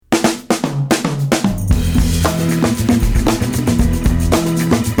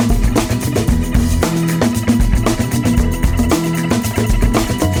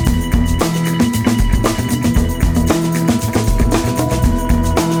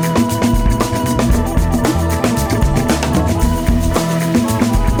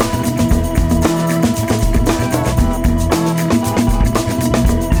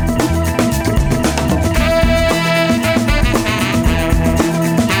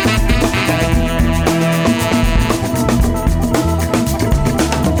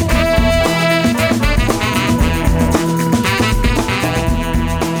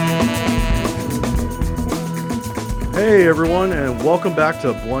Welcome back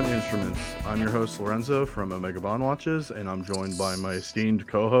to Blunt Instruments. I'm your host Lorenzo from Omega Bond Watches, and I'm joined by my esteemed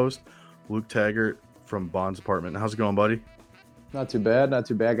co-host Luke Taggart from Bond's Apartment. How's it going, buddy? Not too bad, not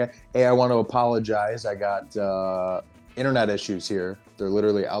too bad. Hey, I want to apologize. I got internet issues here. They're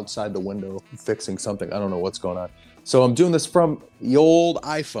literally outside the window fixing something. I don't know what's going on. So I'm doing this from the old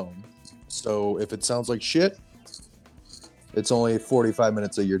iPhone. So if it sounds like shit, it's only 45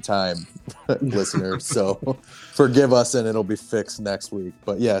 minutes of your time, listener. So forgive us, and it'll be fixed next week.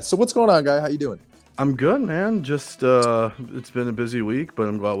 But yeah, so what's going on, guy? How you doing? I'm good, man. Just it's been a busy week, but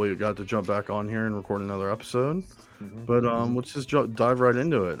I'm glad we got to jump back on here and record another episode. But let's just dive right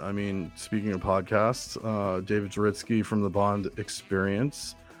into it. I mean, speaking of podcasts, David Zaritsky from the Bond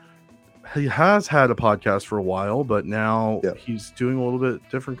Experience, he has had a podcast for a while, but now he's doing a little bit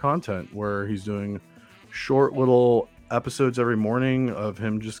different content where he's doing short little episodes every morning of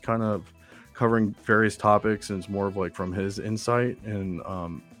him just kind of covering various topics, and it's more of like from his insight and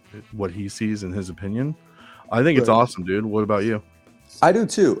what he sees in his opinion. I think it's awesome, dude. What about you? I do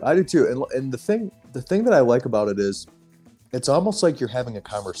too. And the thing that I like about it is it's almost like you're having a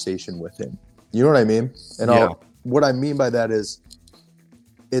conversation with him. You know what I mean? And what I mean by that is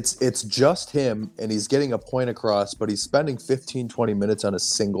it's just him, and he's getting a point across, but he's spending 15-20 minutes on a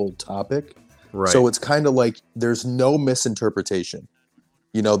single topic. Right. So it's kind of like there's no misinterpretation.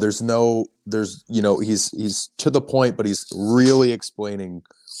 You know, he's to the point, but he's really explaining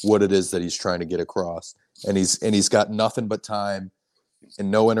what it is that he's trying to get across. And he's got nothing but time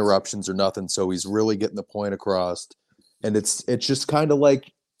and no interruptions or nothing. So he's really getting the point across. And it's just kind of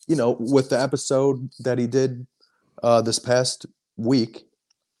like, you know, with the episode that he did this past week,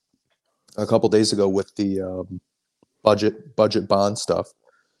 a couple days ago with the budget bond stuff.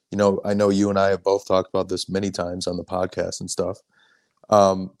 You know, I know you and I have both talked about this many times on the podcast and stuff.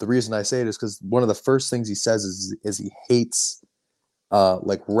 The reason I say it is because one of the first things he says is he hates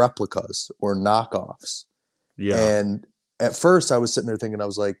like replicas or knockoffs. Yeah. And at first I was sitting there thinking, I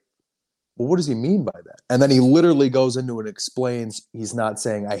was like, well, what does he mean by that? And then he literally goes into and explains he's not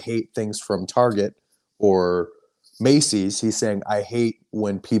saying I hate things from Target or Macy's. He's saying I hate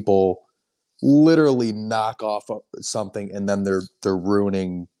when people literally knock off something and then they're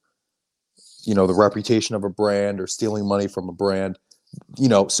ruining, you know, the reputation of a brand or stealing money from a brand. You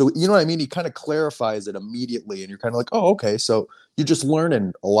know, so you know what I mean? He kind of clarifies it immediately, and you're kind of like, oh, okay, so you're just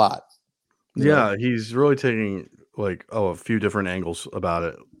learning a lot. Yeah, he's really taking like a few different angles about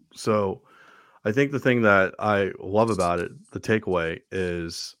it. So I think the thing that I love about it, the takeaway,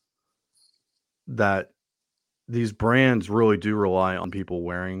 is that these brands really do rely on people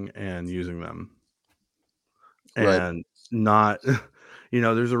wearing and using them. And not, you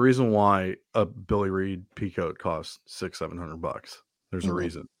know, there's a reason why a Billy Reed peacoat costs $600-700. There's a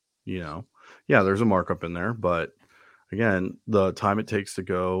reason, you know. Yeah, there's a markup in there, but again, the time it takes to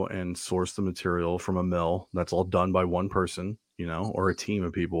go and source the material from a mill, that's all done by one person, you know, or a team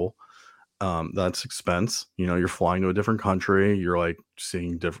of people. That's expense. You know, you're flying to a different country, you're like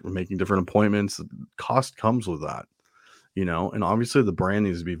making different appointments. Cost comes with that, you know, and obviously the brand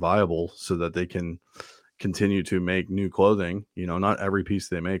needs to be viable so that they can continue to make new clothing. You know, not every piece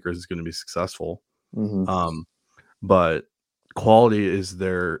they make is going to be successful. But quality is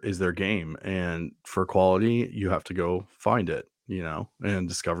their game, and for quality you have to go find it, you know, and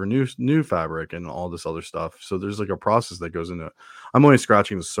discover new fabric and all this other stuff. So there's like a process that goes into it. I'm only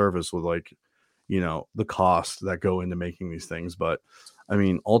scratching the surface with, like, you know, the costs that go into making these things, but I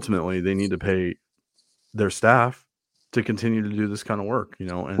mean, ultimately they need to pay their staff to continue to do this kind of work, you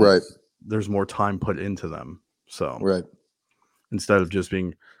know, and there's more time put into them. So instead of just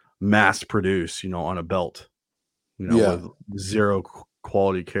being mass produced, you know, on a belt, you know, with zero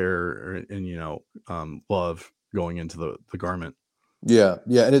quality care and, you know, love going into the garment. Yeah.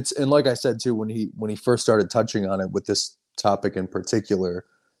 And like I said too, when he first started touching on it with this topic in particular,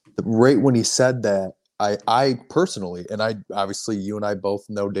 right when he said that, I personally, and I obviously you and I both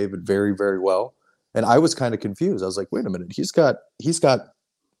know David very, very well, and I was kind of confused. I was like, wait a minute, he's got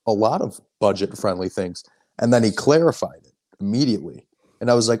a lot of budget friendly things, and then he clarified it immediately, and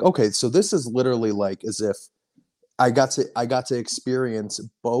I was like, okay, so this is literally like as if I got to experience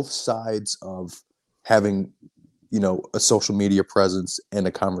both sides of having, you know, a social media presence and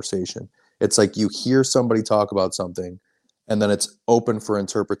a conversation. It's like you hear somebody talk about something, and then it's open for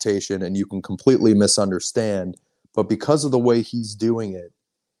interpretation, and you can completely misunderstand. But because of the way he's doing it,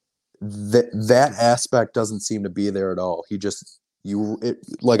 that aspect doesn't seem to be there at all. He just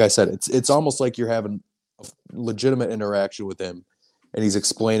like I said, it's almost like you're having a legitimate interaction with him, and he's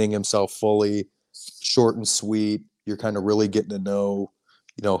explaining himself fully, short and sweet. You're kind of really getting to know,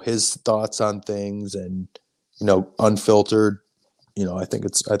 you know, his thoughts on things, and, you know, unfiltered. I think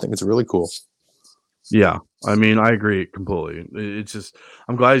it's really cool. Yeah, I mean, I agree completely. It's just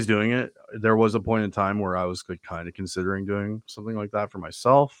I'm glad he's doing it. There was a point in time where I was like, kind of considering doing something like that for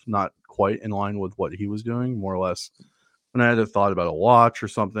myself, not quite in line with what he was doing, more or less. When I had a thought about a watch or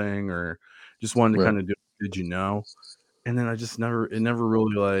something, or just wanted to Right. kind of do, did you know? And then I just it never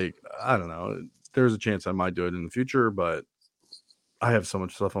really like, I don't know. There's a chance I might do it in the future, but I have so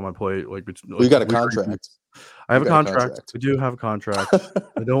much stuff on my plate. Well, you Like got a we already, contract. I You have a got a contract. contract. I do have a contract.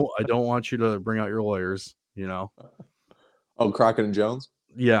 I don't want you to bring out your lawyers, you know. Oh, Crockett and Jones.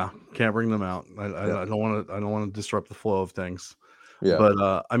 Yeah, can't bring them out. Yeah. I don't want to disrupt the flow of things. Yeah.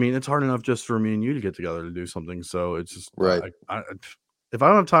 But I mean, it's hard enough just for me and you to get together to do something. So it's just Right. if I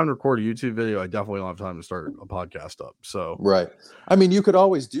don't have time to record a YouTube video, I definitely don't have time to start a podcast up. So Right. I mean, you could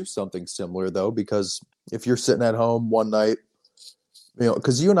always do something similar though, because if you're sitting at home one night,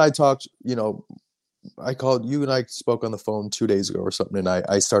 because you and I talked, I called you and I spoke on the phone 2 days ago or something, and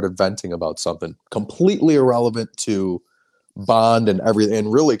I started venting about something completely irrelevant to Bond and everything,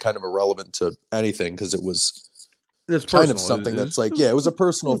 and really kind of irrelevant to anything because it was it's kind of personal. something that's like, yeah, it was a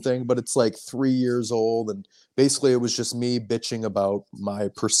personal thing, but it's like 3 years old, and basically it was just me bitching about my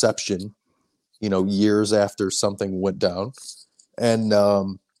perception, years after something went down, and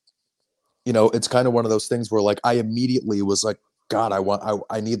it's kind of one of those things where like I immediately was like, God,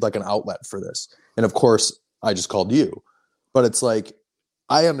 I need like an outlet for this. And of course, I just called you. But it's like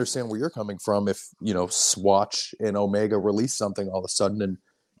I understand where you're coming from if, Swatch and Omega release something all of a sudden and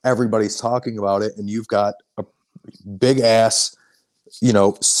everybody's talking about it and you've got a big ass,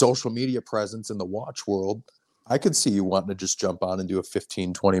 social media presence in the watch world. I could see you wanting to just jump on and do a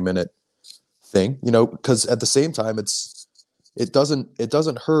 15-20 minute thing, because at the same time it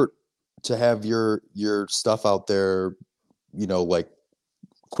doesn't hurt to have your stuff out there, like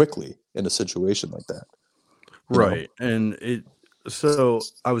quickly in a situation like that. Right. So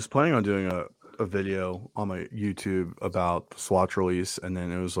I was planning on doing a video on my YouTube about the Swatch release, and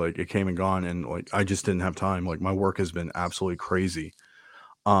then it was like it came and gone, and like I just didn't have time. Like my work has been absolutely crazy.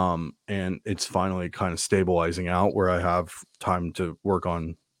 And it's finally kind of stabilizing out where I have time to work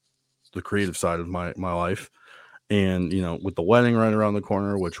on the creative side of my life. And with the wedding right around the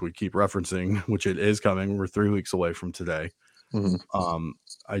corner, which we keep referencing, which it is coming, we're 3 weeks away from today. Mm-hmm. um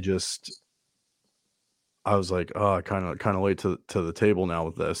I was like, oh, I kind of late to the table now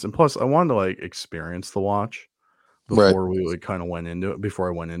with this, and plus I wanted to like experience the watch Right. before we like kind of went into it. Before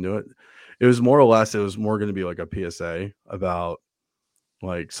I went into it, it was more going to be like a PSA about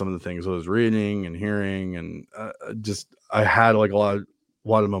like some of the things I was reading and hearing, and just I had like a lot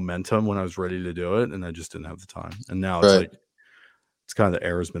of momentum when I was ready to do it, and I just didn't have the time. And now it's Right. like it's kind of the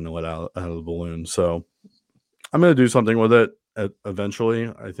air has been let out of the balloon. So I'm gonna do something with it eventually.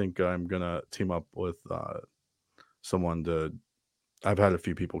 I think I'm gonna team up with someone to. I've had a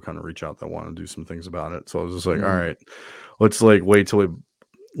few people kind of reach out that want to do some things about it. So I was just like, Mm-hmm. all right, let's like wait till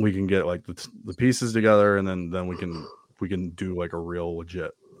we can get like the pieces together, and then we can do like a real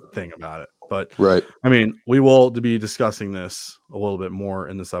legit thing about it. But Right. I mean, we will be discussing this a little bit more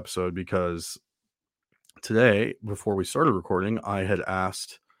in this episode because today, before we started recording, I had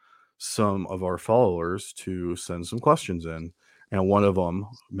asked some of our followers to send some questions in, and one of them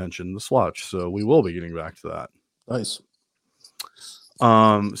mentioned the Swatch. So we will be getting back to that. Nice.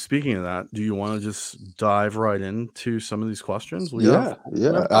 Speaking of that, do you want to just dive right into some of these questions? We Yeah. have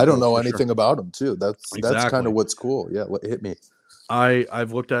I don't couple, know for anything sure. about them too. That's kind Exactly. of what's cool. Yeah. Hit me.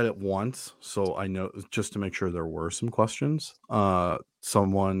 I've looked at it once, so I know just to make sure there were some questions.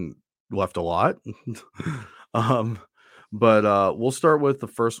 Someone left a lot. um, but we'll start with the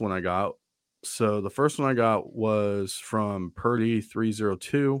first one I got. So the first one I got was from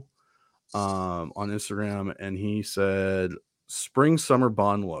Purdy302 on Instagram, and he said spring summer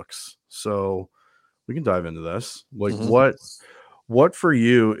Bond looks. So we can dive into this. Like Mm-hmm. what for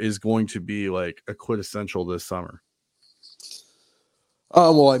you is going to be like a quintessential this summer?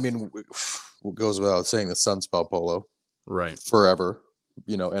 Well, I mean, what goes without saying, the Sunspot Polo Right. forever,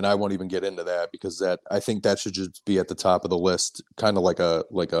 and I won't even get into that because I think that should just be at the top of the list, kind of like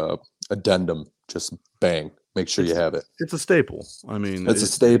a addendum. Just bang, make sure you have it. It's a staple. I mean, It's a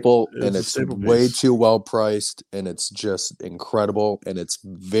staple, and it's a it's staple way piece. too well priced, and it's just incredible, and it's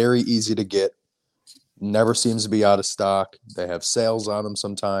very easy to get. Never seems to be out of stock. They have sales on them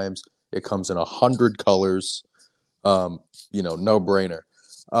sometimes. It comes in 100 colors. No brainer.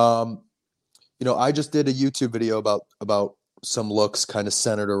 I just did a YouTube video about some looks kind of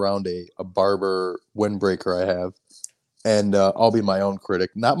centered around a Barber windbreaker I have, and I'll be my own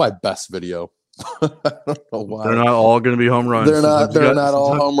critic. Not my best video. I don't know why. They're not all going to be home runs. They're not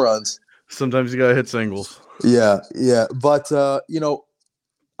all home runs. Sometimes you gotta hit singles. Yeah, yeah. But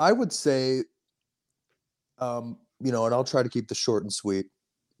I would say, and I'll try to keep this short and sweet.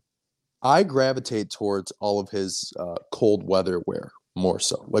 I gravitate towards all of his cold weather wear more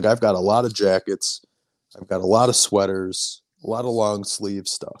so. Like I've got a lot of jackets, I've got a lot of sweaters, a lot of long sleeve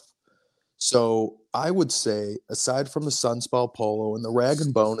stuff. So I would say, aside from the Sunspell polo, and the rag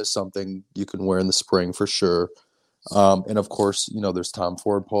and bone is something you can wear in the spring for sure. And of course, there's Tom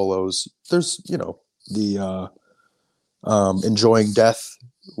Ford polos. There's, the Enjoying Death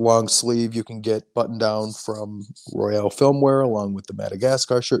long sleeve you can get buttoned down from Royale Filmwear, along with the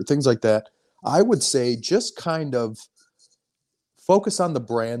Madagascar shirt, things like that. I would say just kind of focus on the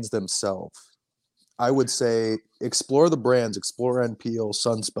brands themselves. I would say explore the brands, explore NPO,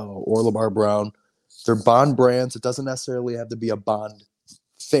 Sunspell, or Lamar Brown. They're Bond brands. It doesn't necessarily have to be a Bond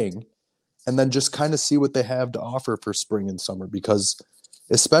thing. And then just kind of see what they have to offer for spring and summer, because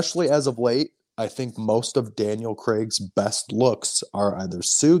especially as of late, I think most of Daniel Craig's best looks are either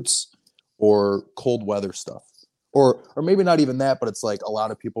suits or cold weather stuff. Or maybe not even that, but it's like a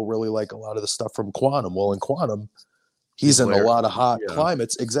lot of people really like a lot of the stuff from Quantum. Well, in Quantum, He's he's in a layered. lot of hot Yeah.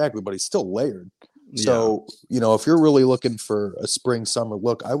 climates, exactly, but he's still layered. Yeah. So, if you're really looking for a spring summer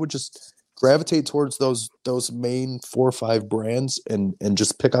look, I would just gravitate towards those main 4 or 5 brands and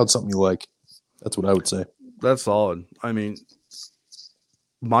just pick out something you like. That's what I would say. That's solid. I mean,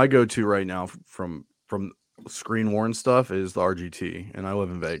 my go-to right now from screen worn stuff is the RGT, and I live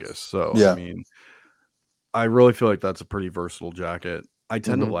in Vegas, so I Yeah. mean, I really feel like that's a pretty versatile jacket. I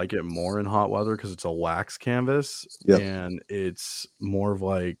tend to Mm-hmm. like it more in hot weather because it's a wax canvas Yep. and it's more of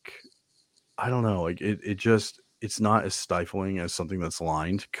like, I don't know, like it's not as stifling as something that's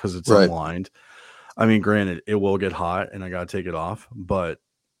lined because it's Right. unlined. I mean, granted, it will get hot and I gotta take it off, but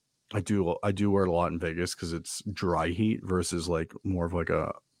I do wear it a lot in Vegas because it's dry heat versus like more of like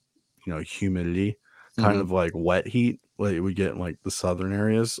a humidity, kind Mm-hmm. of like wet heat like we get in like the southern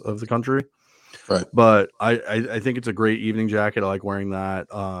areas of the country. Right. But I think it's a great evening jacket. I like wearing that.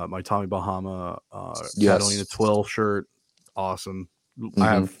 My Tommy Bahama Catalina Yes. Twill shirt, awesome. I Mm-hmm.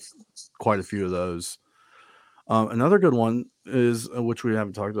 have quite a few of those. Another good one is which we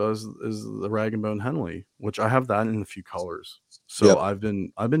haven't talked about is the Rag and Bone Henley, which I have that in a few colors. So Yep.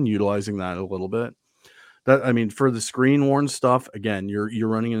 I've been utilizing that a little bit. That I mean, for the screen worn stuff, again, you're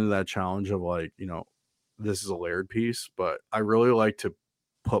running into that challenge of like, this is a layered piece, but I really like to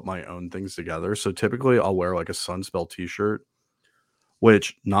put my own things together. So typically I'll wear like a Sunspell t-shirt,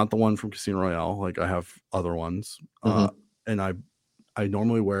 which not the one from Casino Royale, like I have other ones. Mm-hmm. And I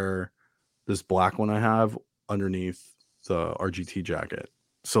normally wear this black one I have underneath the RGT jacket.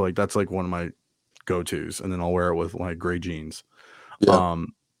 So like that's like one of my go-tos, and then I'll wear it with like gray jeans. Yeah.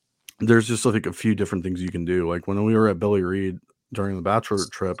 Um there's just like a few different things you can do. Like when we were at Billy Reed during the bachelor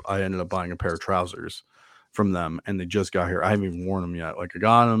trip, I ended up buying a pair of trousers from them, and they just got here. I haven't even worn them yet. Like I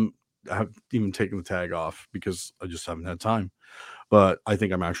got them, I haven't even taken the tag off because I just haven't had time. But I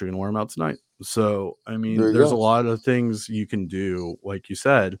think I'm actually gonna wear them out tonight. So I mean, There you there's a go. lot of things you can do, like you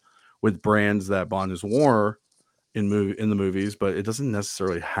said, with brands that Bond has worn in the movies, but it doesn't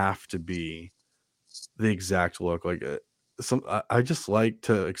necessarily have to be the exact look. Like I just like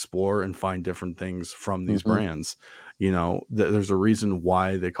to explore and find different things from these Mm-hmm. brands. There's a reason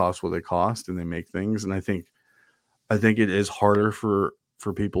why they cost what they cost, and they make things. And I think it is harder for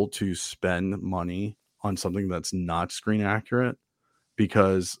people to spend money on something that's not screen accurate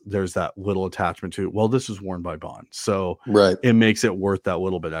because there's that little attachment to, well, this is worn by Bond, so Right. it makes it worth that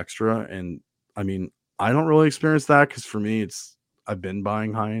little bit extra. And I mean, I don't really experience that because for me, I've been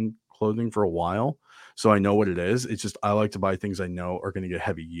buying high end clothing for a while, so I know what it is. It's just I like to buy things I know are going to get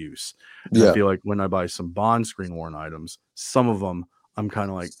heavy use, and I Yeah. feel like when I buy some Bond screen worn items, some of them I'm kind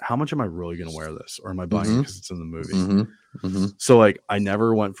of like, how much am I really going to wear this, or am I buying it Mm-hmm. because it's in the movie? Mm-hmm. Mm-hmm. So like, I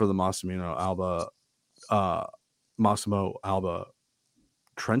never went for the uh, Massimo Alba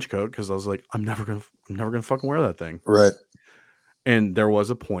trench coat because I was like, I'm never gonna fucking wear that thing. Right. And there was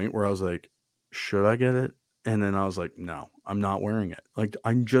a point where I was like, should I get it? And then I was like, no, I'm not wearing it. Like,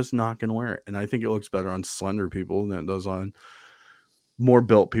 I'm just not gonna wear it. And I think it looks better on slender people than it does on more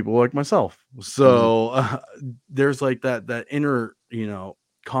built people like myself. Mm-hmm. So there's like that inner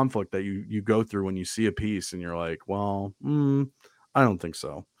conflict that you go through when you see a piece and you're like, well, I don't think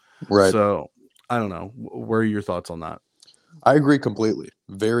so. Right. So I don't know. Where are your thoughts on that? I agree completely.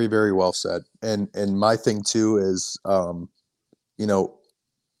 Very, very well said. And my thing too is, you know,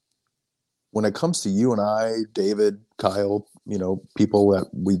 when it comes to you and I, David, Kyle, people that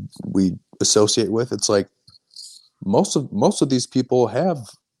we associate with, it's like most of these people have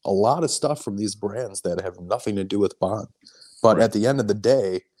a lot of stuff from these brands that have nothing to do with Bond. But Right. at the end of the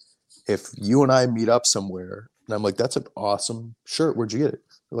day, if you and I meet up somewhere and I'm like, that's an awesome shirt. Where'd you get it?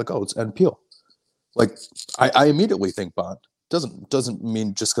 They're like, oh, it's N Peel. Like I immediately think Bond. Doesn't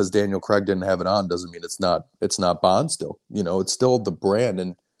mean just because Daniel Craig didn't have it on doesn't mean it's not Bond still. It's still the brand.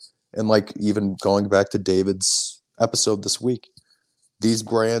 And like even going back to David's episode this week, these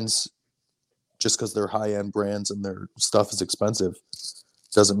brands, just because they're high end brands and their stuff is expensive,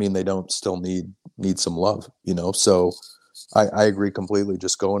 doesn't mean they don't still need some love. So I agree completely.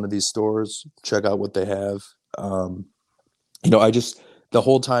 Just go into these stores, check out what they have. I just the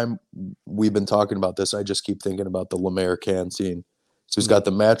whole time we've been talking about this, I just keep thinking about the Lemaire can scene. So he's got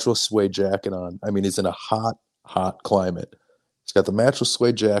the matchless suede jacket on. I mean, he's in a hot, hot climate. He's got the matchless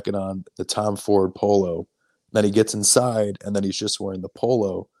suede jacket on, the Tom Ford polo. Then he gets inside, and then he's just wearing the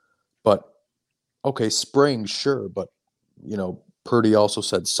polo. But okay, spring, sure, but Purdy also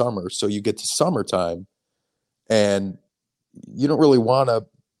said summer. So you get to summertime, and you don't really want to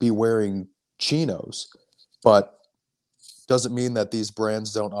be wearing chinos, but doesn't mean that these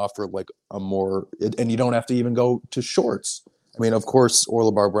brands don't offer like a more, and you don't have to even go to shorts. I mean, of course,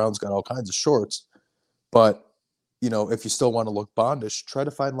 Orla Bar Brown's got all kinds of shorts, but if you still want to look bondish, try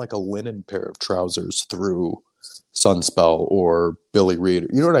to find like a linen pair of trousers through Sunspell or Billy Reed.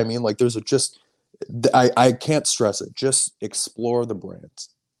 You know what I mean? Like I can't stress it. Just explore the brands.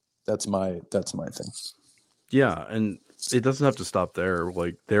 That's my thing. Yeah, and it doesn't have to stop there.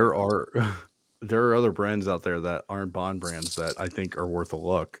 Like there are there are other brands out there that aren't Bond brands that I think are worth a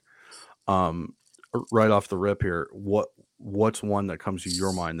look. Um, right off the rip here, what's one that comes to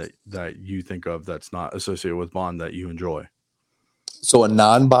your mind that you think of that's not associated with Bond that you enjoy? So a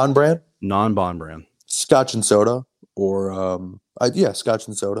non-Bond brand, Non-Bond brand. Scotch and soda, or yeah, Scotch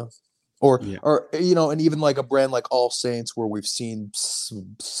and soda, or Yeah. and even like a brand like All Saints, where we've seen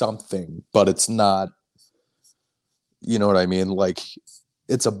something, but it's not. You know what I mean? Like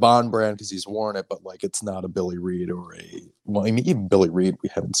it's a Bond brand because he's worn it, but like it's not a Billy Reed or well, I mean even Billy Reed we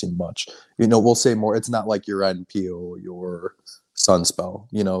haven't seen much. We'll say more. It's not like your NPO or your Sunspell.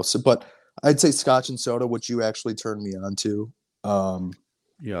 So but I'd say Scotch and soda, which you actually turned me on to.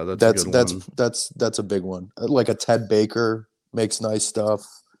 Yeah, that's a That's good that's one. that's a big one. Like a Ted Baker makes nice stuff.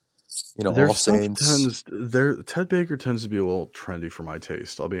 Their All stuff Saints. tends their Ted Baker tends to be a little trendy for my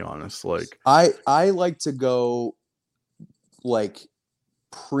taste, I'll be honest. Like I like to go like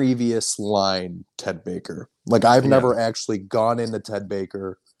previous line Ted Baker. Like I've yeah, never actually gone into Ted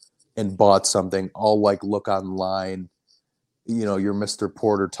Baker and bought something. I'll like look online, your Mr.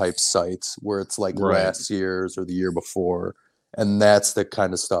 Porter type sites where it's like right. last year's or the year before. And that's the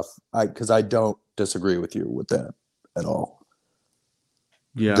kind of stuff because I don't disagree with you with that at all.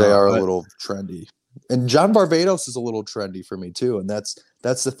 They Yeah, are a little trendy. And John Barbados is a little trendy for me too. And that's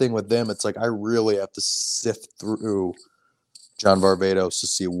the thing with them. It's like I really have to sift through John Barbados to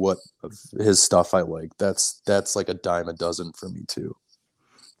see what of his stuff I like. That's like a dime a dozen for me too.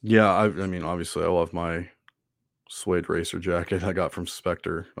 yeah, I mean obviously I love my suede racer jacket I got from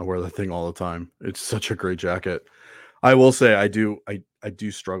Spectre. I wear that thing all the time. It's such a great jacket. I will say I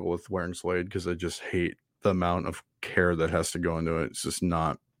do struggle with wearing suede because I just hate the amount of care that has to go into it. It's just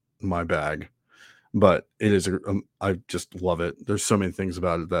not my bag. But it is I just love it. There's so many things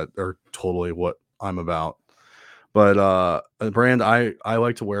about it that are totally what I'm about. But a brand I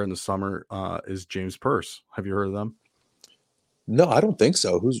like to wear in the summer is James Purse. Have you heard of them? No, I don't think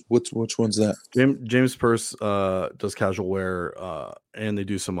so. Which one's that? James Purse does casual wear and they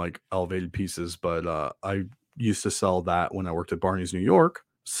do some like elevated pieces, but I used to sell that when I worked at Barney's New York.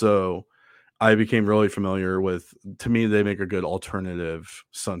 So I became really familiar with, to me, they make a good alternative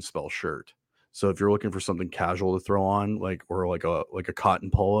Sunspell shirt. So if you're looking for something casual to throw on, like or like a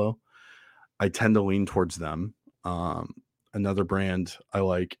cotton polo, I tend to lean towards them. Um, Another brand I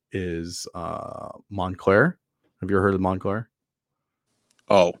like is Montclair. Have you ever heard of Montclair?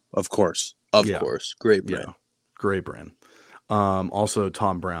 Oh, of course. Of Yeah, course. Great yeah, brand. great brand. Also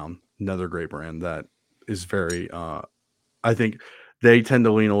Tom Brown, another great brand that is very. I think they tend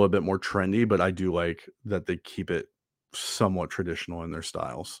to lean a little bit more trendy, but I do like that they keep it somewhat traditional in their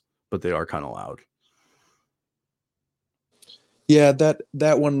styles, but they are kind of loud. Yeah,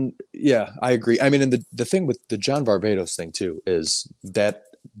 that one, yeah, I agree. I mean, and the thing with the John Barbados thing too is that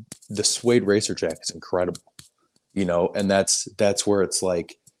the suede racer jack is incredible. And that's where it's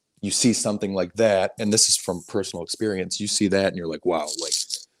like you see something like that, and this is from personal experience. You see that and you're like, wow, like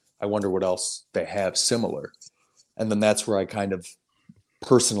I wonder what else they have similar. And then that's where I kind of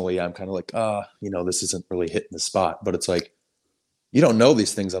personally I'm kind of like, this isn't really hitting the spot. But it's like you don't know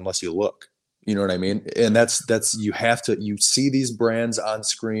these things unless you look. You know what I mean? And that's you see these brands on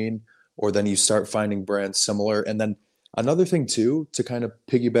screen, or then you start finding brands similar, and then Another thing too, to kind of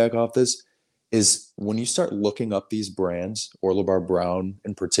piggyback off this, is when you start looking up these brands, Orlebar Brown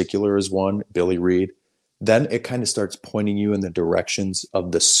in particular is one, Billy Reed, then it kind of starts pointing you in the directions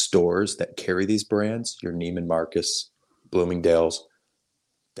of the stores that carry these brands, your Neiman Marcus, Bloomingdale's.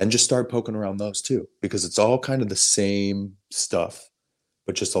 Then just start poking around those too, because it's all kind of the same stuff,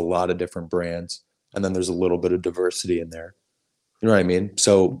 but just a lot of different brands. And then there's a little bit of diversity in there. You know what I mean?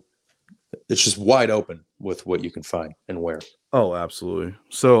 So it's just wide open with what you can find and where. Oh, absolutely.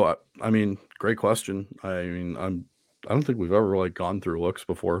 So, I mean, great question. I mean, I don't think we've ever like gone through looks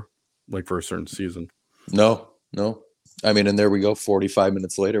before, like for a certain season. No, no. I mean, and there we go. 45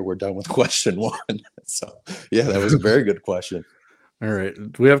 minutes later, we're done with question one. So, yeah, that was a very good question. All right,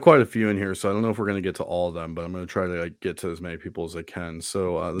 we have quite a few in here, so I don't know if we're going to get to all of them, but I'm going to try to like get to as many people as I can.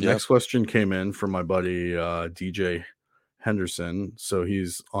 So the Yeah. next question came in from my buddy DJ Henderson. So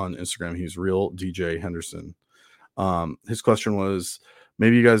he's on Instagram. He's real DJ Henderson. His question was,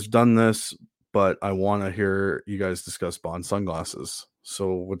 maybe you guys have done this, but I want to hear you guys discuss Bond sunglasses.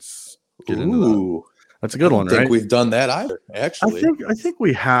 So let's get into that. Ooh, That's a I good don't one, think right? we've done that either, actually. I think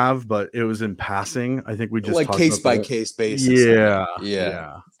we have, but it was in passing. I think we just Like talked case about by the case basis on it. yeah, Yeah.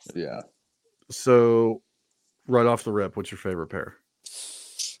 yeah. Yeah. So right off the rip, what's your favorite pair?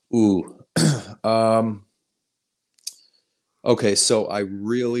 Ooh. um, okay, so I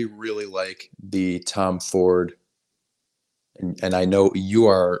really, really like the Tom Ford, and I know you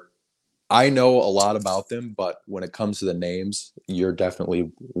are. I know a lot about them, but when it comes to the names, you're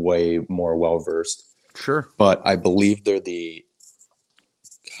definitely way more well versed. Sure. But I believe they're the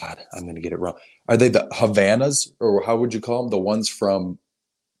God. I'm going to get it wrong. Are they the Havanas, or how would you call them? The ones from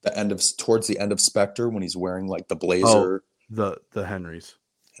the end of towards the end of Spectre when he's wearing like the Oh, blazer. the Henrys.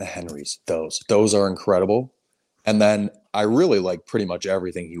 The Henrys. Those are incredible. And then I really like pretty much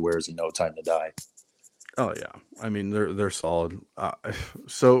everything he wears in No Time to Die. Oh yeah. I mean they're solid.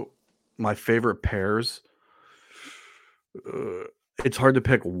 So my favorite pairs. Uh, it's hard to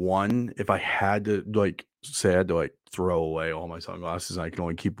pick one. If I had to like say I had to like throw away all my sunglasses, and I can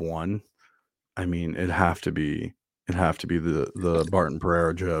only keep one. I mean it'd have to be the Barton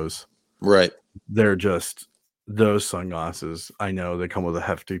Pereira Joes. Right. They're just those sunglasses. I know they come with a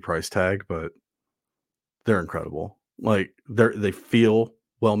hefty price tag, but they're incredible. Like they feel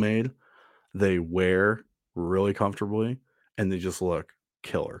well made, they wear really comfortably, and they just look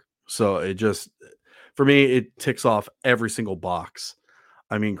killer. So it just for me, it ticks off every single box.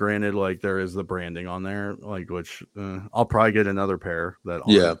 I mean, granted, like there is the branding on there, like which I'll probably get another pair that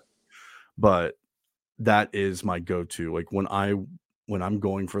Yeah. aren't, but that is my go-to. Like when I'm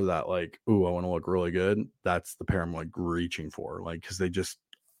going for that, like, ooh, I want to look really good. That's the pair I'm like reaching for, like, because they just,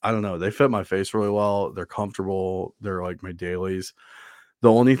 I don't know, they fit my face really well. They're comfortable. They're like my dailies.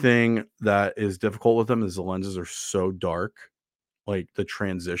 The only thing that is difficult with them is the lenses are so dark. Like the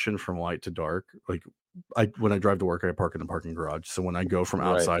transition from light to dark. Like when I drive to work, I park in the parking garage. So when I go from Right.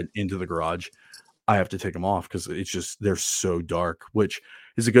 outside into the garage, I have to take them off because it's just they're so dark, which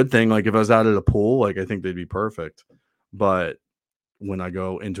is a good thing. Like if I was out at a pool, like I think they'd be perfect. But when I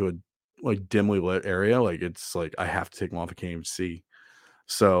go into a like dimly lit area, like it's like I have to take them off. I can't even see.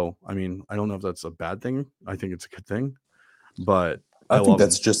 So I mean, I don't know if that's a bad thing. I think it's a good thing, but I I think love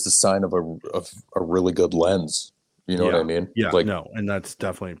that's them. just a sign of a really good lens. You know what I Yeah, mean? yeah, Like, no, and that's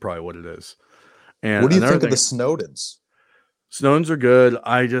definitely probably what it is. what And do you another think of the thing, Snowdens? Snowdens are good.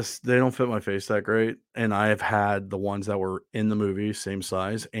 I just they don't fit my face that great, and I have had the ones that were in the movie, same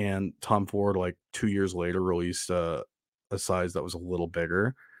size, and Tom Ford, like, 2 years later, released a size that was a little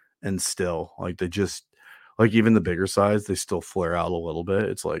bigger, and still, like, they just like, even the bigger size, they still flare out a little bit.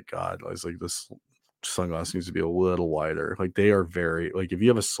 It's like, God, I was like, "This sunglass needs to be a little wider." Like, they are very like, if you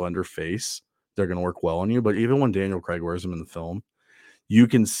have a slender face, they're gonna work well on you, but even when Daniel Craig wears them in the film, you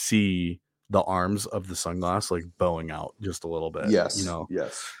can see the arms of the sunglass like bowing out just a little bit, you Yes. know?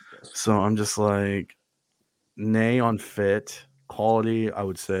 Yes. Yes. So I'm just like, nay on fit. Quality, I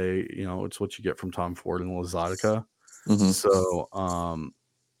would say, you know, it's what you get from Tom Ford and Luxottica. Mm-hmm. So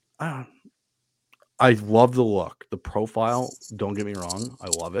I, I love the look. The profile, don't get me wrong, I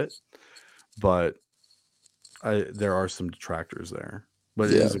love it. But there are some detractors there.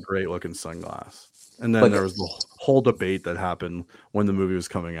 But it Yeah. is a great looking sunglass. And then Like, there was the whole debate that happened when the movie was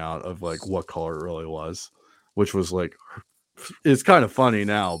coming out of like what color it really was, which was like it's kind of funny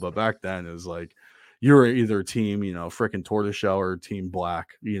now, but back then it was like you were either team, you know, freaking tortoiseshell or team black,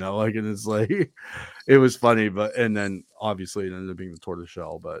 you know, like and it's like it was funny, but and then obviously it ended up being the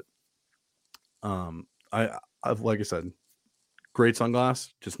tortoiseshell, but um I like I said, great sunglass,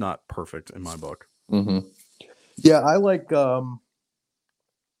 just not perfect in my book. mm-hmm. Yeah, I like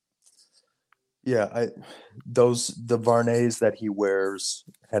Yeah, the Varnays that he wears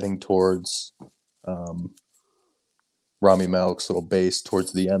heading towards um, Rami Malek's little base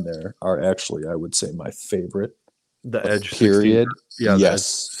towards the end there are actually, I would say, my favorite. The Like Edge 16, period. yeah, the Edge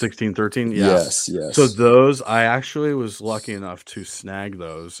Yes. 1613, yeah. Yes. So Yes. those, I actually was lucky enough to snag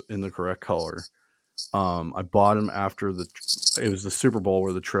those in the correct color. I bought them after it was the Super Bowl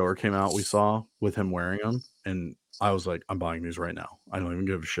where the trailer came out. We saw with him wearing them, and I was like, I'm buying these right now. I don't even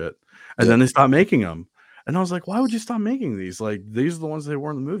give a shit. And Yep. then they stopped making them, and I was like, why would you stop making these? Like these are the ones they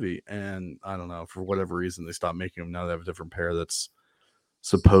wore in the movie, and I don't know, for whatever reason they stopped making them. Now they have a different pair that's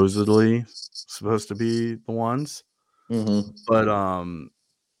supposedly supposed to be the ones. Mm-hmm. But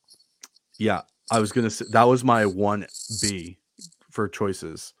yeah, I was gonna say that was my 1B for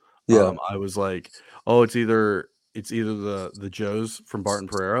choices. Yeah. I was like, oh, it's either the Joes from Barton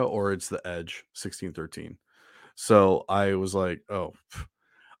Pereira or it's the Edge 1613. So I was like, oh,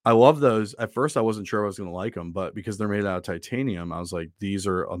 I love those. At first, I wasn't sure I was gonna like them, but because they're made out of titanium, I was like, these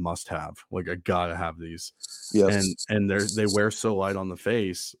are a must-have. Like, I gotta have these. And Yes. they wear so light on the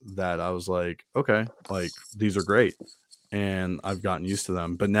face that I was like, okay, like these are great. And I've gotten used to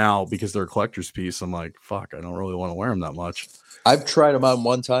them. But now because they're a collector's piece, I'm like, fuck, I don't really want to wear them that much. I've tried them on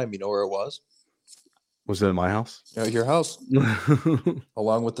one time. You know where it was? Was it in my house? At your house,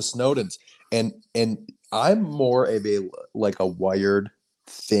 along with the Snowdens. And I'm more of a like a wired,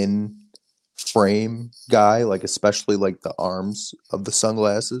 thin frame guy, like especially like the arms of the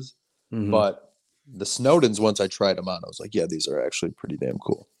sunglasses. Mm-hmm. But the Snowdens, once I tried them on, I was like, yeah, these are actually pretty damn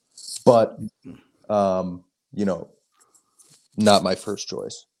cool. But you know, not my first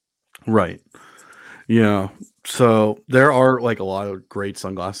choice. Right. Yeah. So there are like a lot of great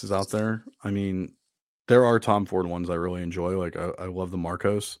sunglasses out there. I mean, there are Tom Ford ones I really enjoy. Like I love the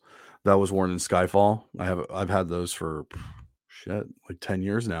Marcos that was worn in Skyfall. I've had those for shit like 10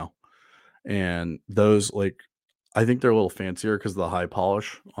 years now. And those like I think they're a little fancier because of the high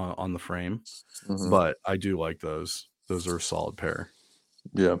polish on the frame. Mm-hmm. But I do like those. Those are a solid pair.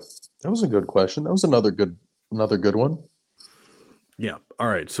 Yeah, that was a good question. That was another good one. Yeah. All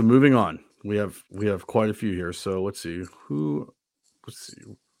right. So moving on. We have quite a few here. So let's see. Let's see.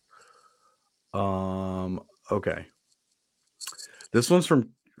 Okay. This one's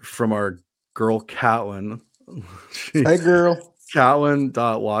from our girl Catlin. she Hey, girl.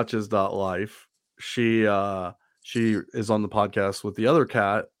 Catlin.watches.life. She is on the podcast with the other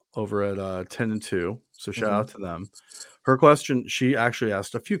cat over at 10 and 2. So shout out Mm-hmm. to them. Her question, she actually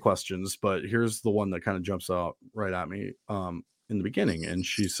asked a few questions, but here's the one that kind of jumps out right at me in the beginning. And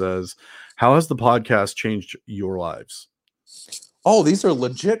she says, how has the podcast changed your lives? Oh, these are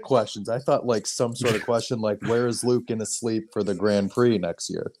legit questions. I thought like some sort of question like, where is Luke gonna sleep for the Grand Prix next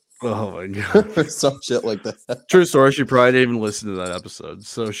year? Oh my god. Or some shit like that. True story, she probably didn't even listen to that episode,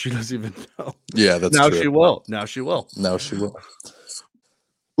 so she doesn't even know. Yeah, that's Now true. she will. Now she will. Now she will.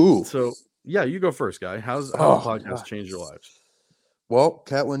 Ooh. So yeah, you go first, guy. How's the Oh podcast God. changed your lives? Well,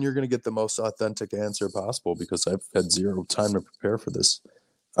 Catlin, you're gonna get the most authentic answer possible because I've had zero time to prepare for this.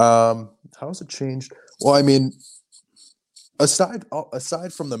 How has it changed? Well, I mean, aside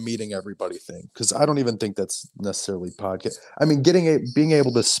from the meeting everybody thing, because I don't even think that's necessarily podcast. I mean, being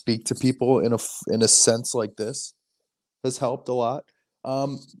able to speak to people in a sense like this has helped a lot.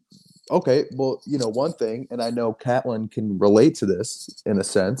 Um, okay, well, one thing, and I know Catlin can relate to this in a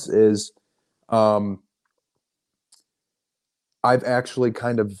sense, is um, I've actually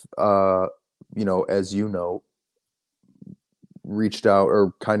kind of, as you know, reached out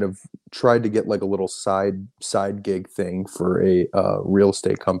or kind of tried to get like a little side gig thing for a real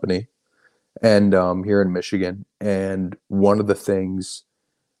estate company, and here in Michigan. And one of the things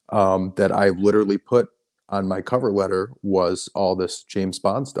that I literally put on my cover letter was all this James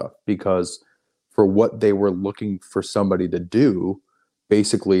Bond stuff because for what they were looking for somebody to do,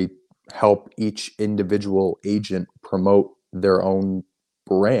 basically help each individual agent promote their own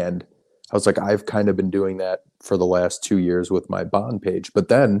brand. I was like, I've kind of been doing that for the last 2 years with my Bond page, but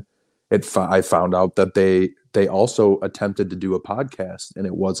then I found out that they also attempted to do a podcast and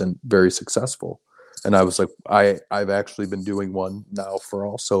it wasn't very successful. And I was like, I've actually been doing one now for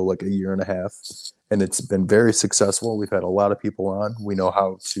also like a year and a half, and it's been very successful. We've had a lot of people on. We know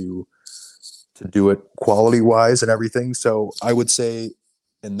how to do it quality wise and everything. So I would say,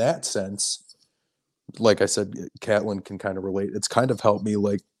 in that sense, like I said, Catlin can kind of relate. It's kind of helped me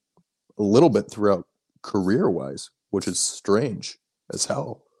like a little bit throughout career wise, which is strange as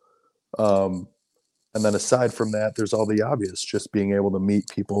hell. Um, and then aside from that, there's all the obvious, just being able to meet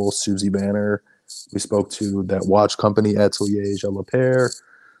people. Susie Banner, we spoke to that watch company, Atelier Jalapere.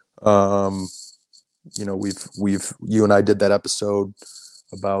 Um, you and I did that episode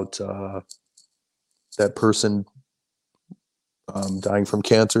about that person dying from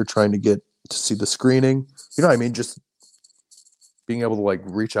cancer, trying to get to see the screening. You know what I mean? Just being able to like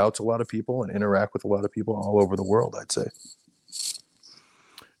reach out to a lot of people and interact with a lot of people all over the world, I'd say.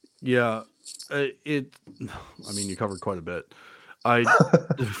 Yeah, it. I mean, you covered quite a bit. I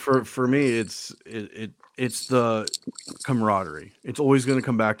for me, it's the camaraderie. It's always going to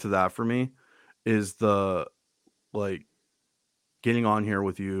come back to that for me. Is the like getting on here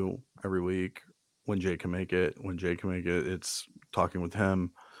with you every week when Jay can make it. When Jay can make it, it's talking with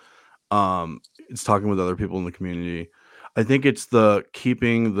him. It's talking with other people in the community. I think it's the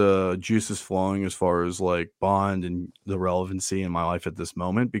keeping the juices flowing as far as like bond and the relevancy in my life at this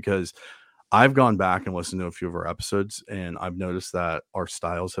moment, because I've gone back and listened to a few of our episodes and I've noticed that our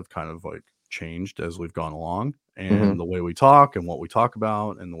styles have kind of like changed as we've gone along, Mm-hmm. and the way we talk and what we talk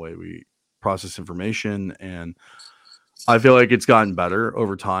about and the way we process information. And I feel like it's gotten better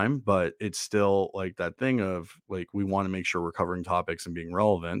over time, but it's still like that thing of like we want to make sure we're covering topics and being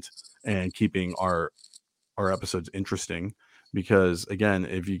relevant and keeping our episodes interesting, because again,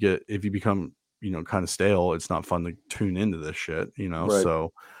 if you become, kind of stale, it's not fun to tune into this shit. Right.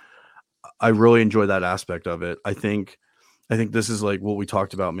 So I really enjoy that aspect of it. I think this is like what we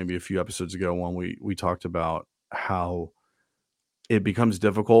talked about maybe a few episodes ago when we talked about how it becomes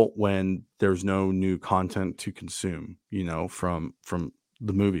difficult when there's no new content to consume, from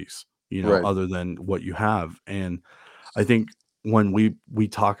the movies, Right. other than what you have. And I think when we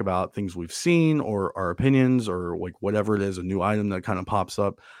talk about things we've seen or our opinions or like whatever it is, a new item that kind of pops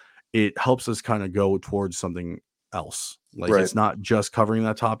up, it helps us kind of go towards something else. Like Right. it's not just covering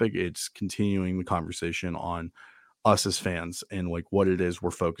that topic, it's continuing the conversation on us as fans and like what it is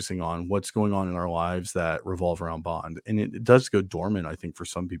we're focusing on, what's going on in our lives that revolve around Bond. And it does go dormant, I think, for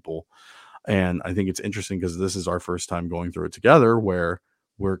some people. And I think it's interesting because this is our first time going through it together where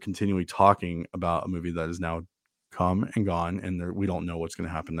we're continually talking about a movie that has now come and gone, and we don't know what's going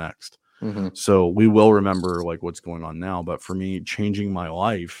to happen next. Mm-hmm. So we will remember like what's going on now. But for me, changing my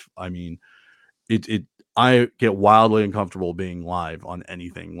life, I mean, it I get wildly uncomfortable being live on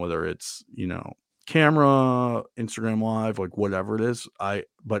anything, whether it's, camera, Instagram live, like whatever it is.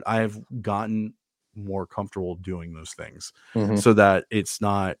 But I have gotten more comfortable doing those things Mm-hmm. so that it's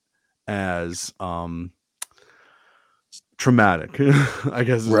not as traumatic, I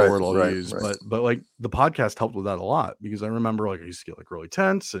guess is the Right. word I'll Right. use. Right. But like the podcast helped with that a lot, because I remember like I used to get like really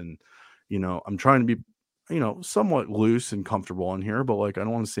tense, and I'm trying to be somewhat loose and comfortable on here, but like I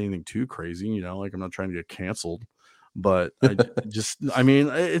don't want to say anything too crazy, like I'm not trying to get canceled. But I mean,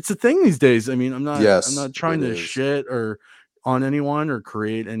 it's a thing these days. I mean, I'm Yes, not trying it to is. shit or on anyone or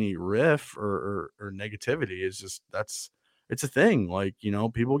create any riff or negativity. It's just it's a thing. Like,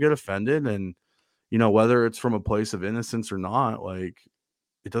 people get offended, and whether it's from a place of innocence or not, like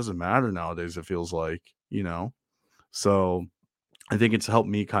it doesn't matter nowadays, it feels like. So I think it's helped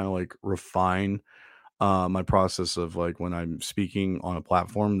me kind of like refine my process of like when I'm speaking on a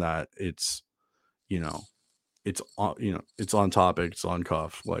platform that you know, it's on topic, it's on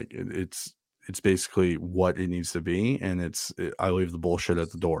cuff, like it's basically what it needs to be, and I leave the bullshit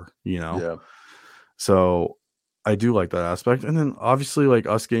at the door. Yeah. So I do like that aspect. And then obviously like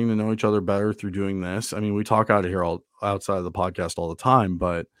us getting to know each other better through doing this. I mean, we talk out of here all outside of the podcast all the time,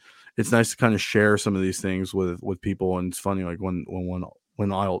 but it's nice to kind of share some of these things with people. And it's funny, like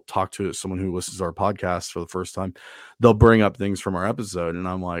when I'll talk to someone who listens to our podcast for the first time, they'll bring up things from our episode, and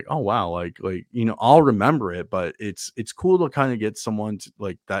I'm like, oh wow, like I'll remember it, but it's cool to kind of get someone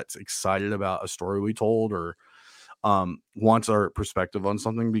like that's excited about a story we told, or wants our perspective on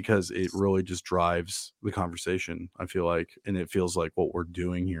something, because it really just drives the conversation, I feel like. And it feels like what we're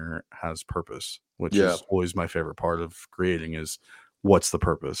doing here has purpose, which Yeah. is always my favorite part of creating, is what's the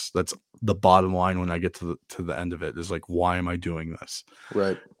purpose. That's the bottom line when I get to the end of it, is like, why am I doing this?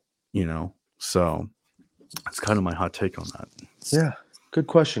 Right. So that's kind of my hot take on that. Yeah. Good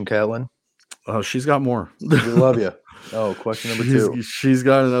question, Catlin. She's got more. We love you. Oh, question number 2. She's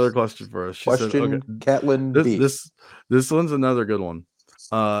got another question for us. She said, okay, Question Catlin this B. this this one's another good one.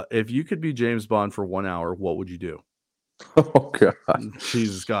 If you could be James Bond for 1 hour, what would you do? Oh god.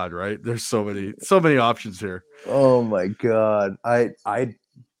 Jesus God, right? There's so many options here. Oh my god. I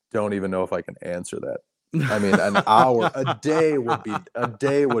don't even know if I can answer that. I mean, an hour, a day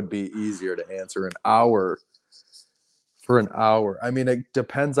would be easier to answer. An hour, for an hour. I mean, it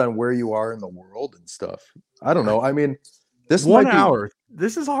depends on where you are in the world and stuff. I don't know. I mean, this One might be hour.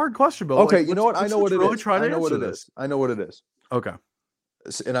 This is a hard question, but okay. like, You know what? I know what let's it really is. try I to know what answer it this. is. I know what it is. Okay,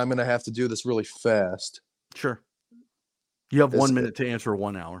 And I'm gonna have to do this really fast. sure. You have This, 1 minute to answer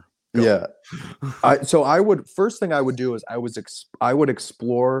 1 hour. Go. yeah. I would first thing I would do is I would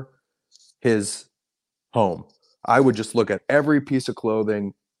explore his home. I would just look at every piece of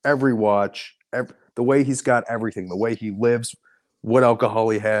clothing, every watch, the way he's got everything, the way he lives, what alcohol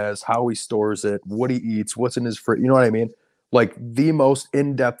he has, how he stores it, what he eats, what's in his fridge. You know what I mean? Like the most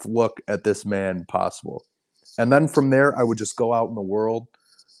in-depth look at this man possible. And then from there, I would just go out in the world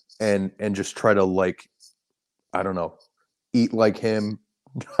and just try to, like, I don't know, eat like him,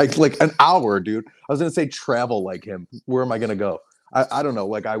 like an hour, dude. I was gonna say travel like him. Where am I gonna go? I don't know.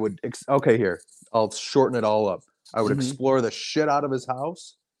 Like I would. Okay, here I'll shorten it all up. I would Hmm. explore the shit out of his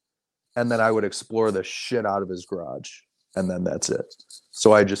house, and then I would explore the shit out of his garage, and then that's it.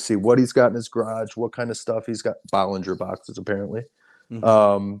 So I just see what he's got in his garage, what kind of stuff he's got. Bollinger boxes, apparently. Hmm.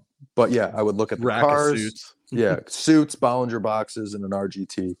 Um, but yeah, I would look at the Rack of cars. suits. Yeah, suits, Bollinger boxes, and an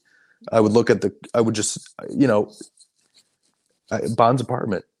RGT. I would look at the. I would just, Bond's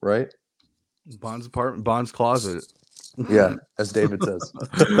apartment, right? Bond's apartment, Bond's closet. Yeah, as David says.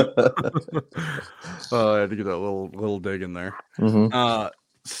 I had to get that little dig in there. Mm-hmm. Uh,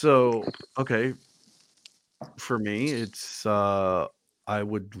 so okay, for me, it's I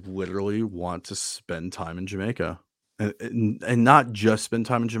would literally want to spend time in Jamaica, and not just spend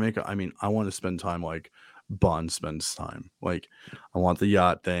time in Jamaica. I mean, I want to spend time like Bond spends time. Like, I want the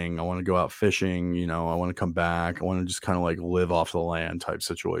yacht thing. I want to go out fishing. I want to come back. I want to just kind of like live off the land type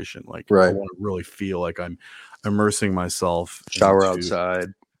situation. Like, I Right. want to really feel like I'm immersing myself Shower into,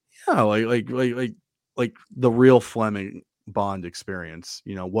 outside. yeah, like the real Fleming Bond experience.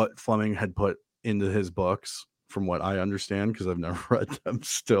 What Fleming had put into his books, from what I understand, because I've never read them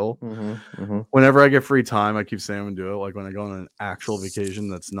still. Mm-hmm. Mm-hmm. Whenever I get free time, I keep saying I'm gonna do it. Like when I go on an actual vacation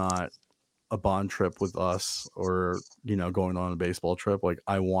that's not a Bond trip with us, or going on a baseball trip. Like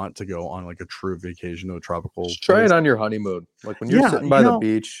I want to go on like a true vacation to a tropical Just try place. it on your honeymoon. Like when you're Yeah, sitting by the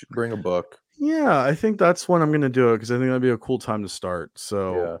beach, bring a book. yeah, I think that's when I'm gonna do it, because I think that'd be a cool time to start.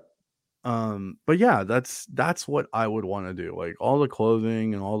 So Yeah. but yeah, that's what I would want to do. Like all the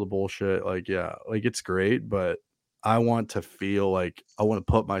clothing and all the bullshit, like, yeah, like it's great, but I want to feel like I want to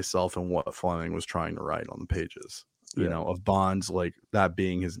put myself in what Fleming was trying to write on the pages, Yeah. of Bonds, like that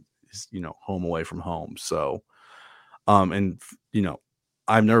being his home away from home. So and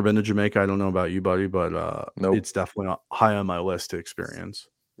I've never been to Jamaica. I don't know about you, buddy, but Nope. it's definitely high on my list to experience.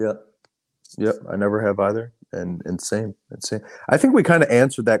 Yeah. Yep. I never have either. And insane. Insane. I think we kind of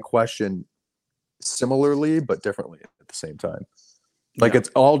answered that question similarly, but differently at the same time. Like Yeah. it's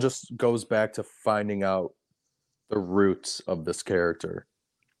all just goes back to finding out the roots of this character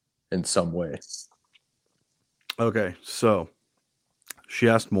in some way. Okay, so she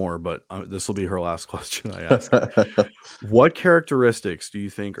asked more, but this will be her last question I ask. What characteristics do you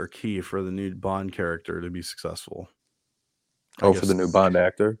think are key for the new Bond character to be successful? I Oh, for the guess, new Bond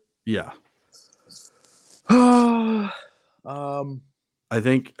actor? yeah. um, I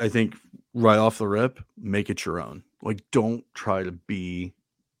think right off the rip, make it your own. Like, don't try to be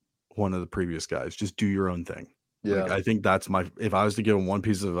one of the previous guys. Just do your own thing. yeah. Like, I think that's if I was to give him one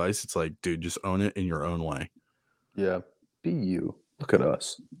piece of advice, it's like, dude, just own it in your own way. Yeah. Be you. Look at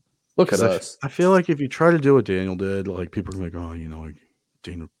us. Look at Because us. I feel like if you try to do what Daniel did, like people are like, oh, like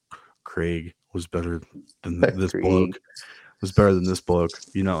Daniel Craig was better than this bloke. Was better than this bloke.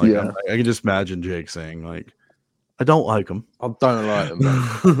 Like Yeah. I can just imagine Jake saying like, I don't like him. I'll done right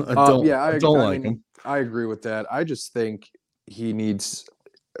him. Yeah, I don't I like mean, him. I agree with that. I just think he needs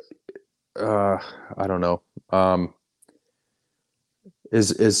I don't know.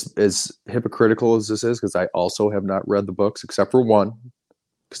 Is hypocritical as this is, because I also have not read the books except for one,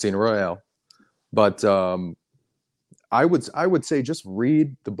 Casino Royale. But I would say just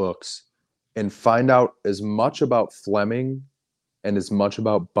read the books and find out as much about Fleming and as much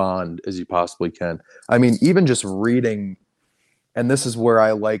about Bond as you possibly can. I mean, even just reading, and this is where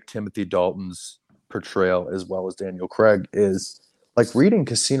I like Timothy Dalton's portrayal as well as Daniel Craig, is like reading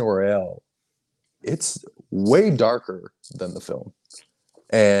Casino Royale. It's way darker than the film,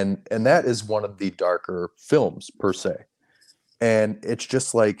 and that is one of the darker films per se. And it's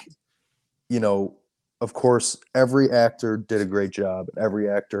just like, you know, of course, every actor did a great job. Every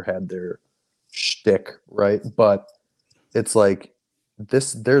actor had their shtick, right? But it's like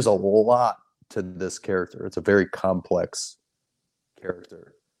this. There's a lot to this character. It's a very complex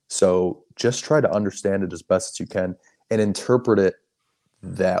character. So just try to understand it as best as you can and interpret it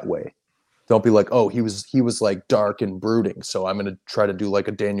that way. Don't be like, oh, he was like dark and brooding, so I'm gonna try to do like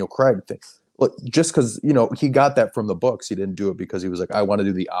a Daniel Craig thing. Look, just because he got that from the books, he didn't do it because he was like, I want to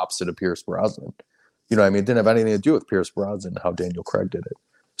do the opposite of Pierce Brosnan. You know what I mean? It didn't have anything to do with Pierce Brosnan, how Daniel Craig did it.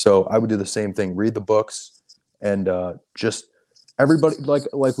 So I would do the same thing. Read the books and just everybody,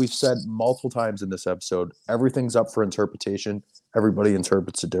 like we've said multiple times in this episode, everything's up for interpretation. Everybody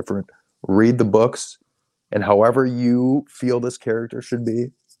interprets it different. Read the books And however you feel this character should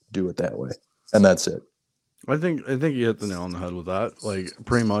be, do it that way. And that's it. I think you hit the nail on the head with that. Like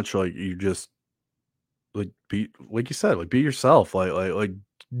pretty much like you just like be like you said, like be yourself.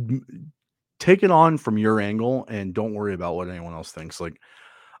 Take it on from your angle and don't worry about what anyone else thinks. Like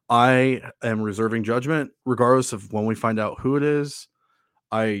I am reserving judgment regardless of when we find out who it is.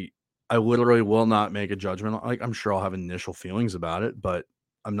 I I literally will not make a judgment. Like I'm sure I'll have initial feelings about it, but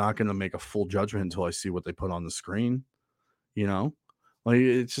I'm not going to make a full judgment until I see what they put on the screen, you know? Like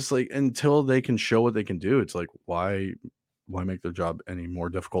it's just like until they can show what they can do, it's like why make their job any more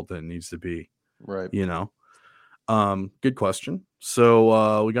difficult than it needs to be, Right. you know? Good question.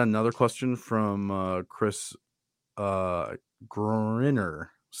 So we got another question from Chris uh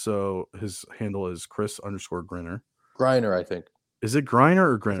Grinner. So his handle is Chris underscore Grinner. Griner, I think. Is it Griner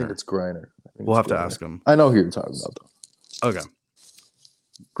or I think Grinner? it's Griner. I think We'll it's have to Griner. ask him. I know who you're talking about, though. Okay.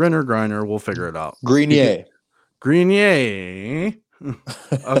 Grinner, Griner, we'll figure it out. Grenier. Grenier.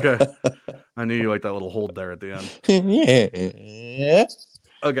 Okay. I knew you like that little hold there at the end. Yeah.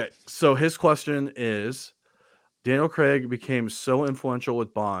 Okay. So his question is Daniel Craig became so influential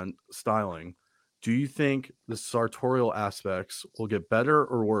with Bond styling. Do you think the sartorial aspects will get better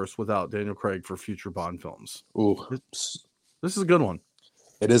or worse without Daniel Craig for future Bond films? Ooh. This is a good one.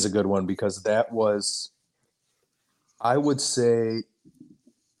 It is a good one because that was, I would say,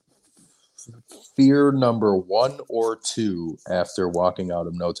 fear number 1 or 2 after walking out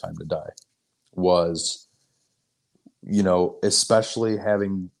of No Time to Die was, especially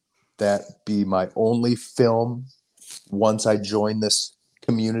having that be my only film once I joined this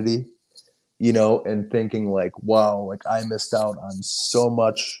community, and thinking like, wow, like I missed out on so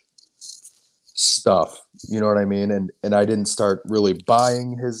much stuff, you know what I mean? And I didn't start really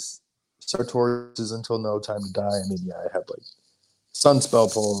buying his sartoriuses until No Time to Die. I mean, yeah, I had like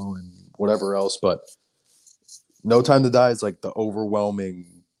Sunspell Polo and whatever else, but No Time to Die is like the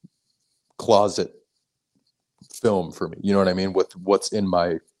overwhelming closet film for me. You know what I mean? With what's in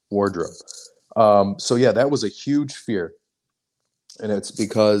my wardrobe. So yeah, that was a huge fear. And it's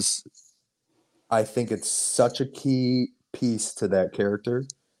because I think it's such a key piece to that character.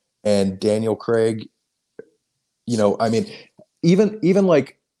 And Daniel Craig, I mean, even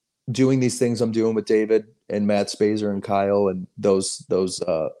like doing these things I'm doing with David and Matt Spazer and Kyle and those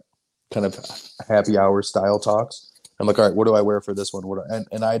kind of happy hour style talks. I'm like, all right, what do I wear for this one?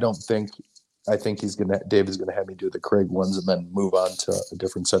 And I don't think I think Dave is gonna have me do the Craig ones and then move on to a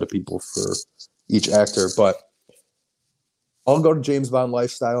different set of people for each actor. But I'll go to James Bond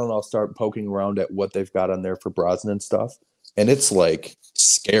lifestyle and I'll start poking around at what they've got on there for Brosnan stuff. And it's like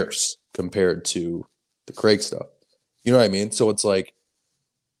scarce compared to the Craig stuff. You know what I mean? So it's like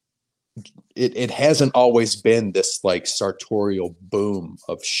it hasn't always been this like sartorial boom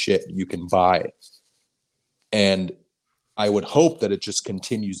of shit you can buy. And I would hope that it just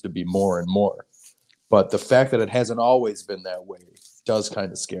continues to be more and more. But the fact that it hasn't always been that way does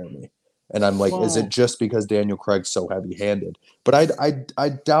kind of scare me. And I'm like, is it just because Daniel Craig's so heavy-handed? But I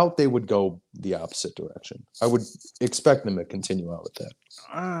doubt they would go the opposite direction. I would expect them to continue out with that.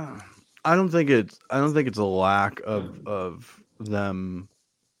 I don't think it's a lack of them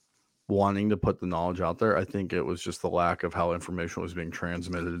wanting to put the knowledge out there. I think it was just the lack of how information was being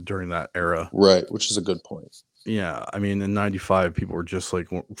transmitted during that era. Right, which is a good point. Yeah, I mean, in '95, people were just like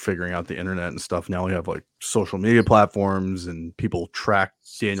figuring out the internet and stuff. Now we have like social media platforms, and people track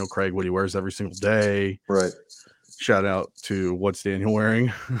Daniel Craig what he wears every single day. Right. Shout out to what's Daniel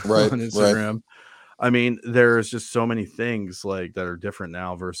wearing right, on Instagram. Right. I mean, there's just so many things like that are different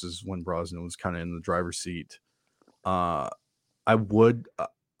now versus when Brosnan was kind of in the driver's seat. Uh, I would,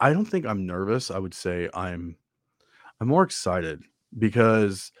 I don't think I'm nervous. I would say I'm more excited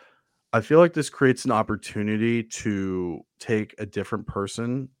because I feel like this creates an opportunity to take a different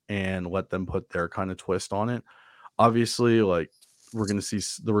person and let them put their kind of twist on it. Obviously, like we're going to see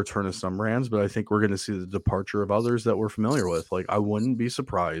the return of some brands, but I think we're going to see the departure of others that we're familiar with. Like I wouldn't be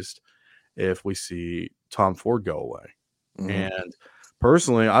surprised if we see Tom Ford go away. Mm-hmm. And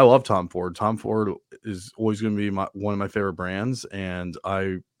personally, I love Tom Ford. Tom Ford is always going to be one of my favorite brands, and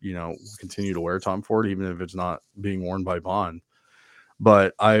I, continue to wear Tom Ford even if it's not being worn by Bond.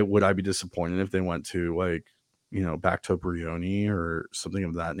 But I be disappointed if they went to like, back to Brioni or something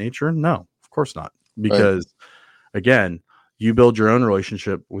of that nature? No, of course not. Because again, you build your own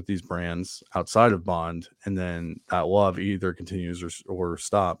relationship with these brands outside of Bond, and then that love either continues or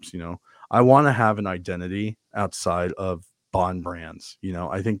stops. I want to have an identity outside of Bond brands.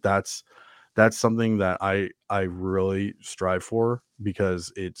 I think that's something that I really strive for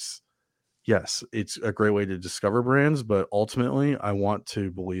because it's yes, it's a great way to discover brands, but ultimately, I want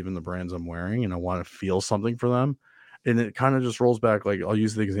to believe in the brands I'm wearing, and I want to feel something for them. And it kind of just rolls back. Like, I'll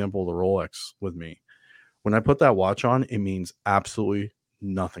use the example of the Rolex with me. When I put that watch on, it means absolutely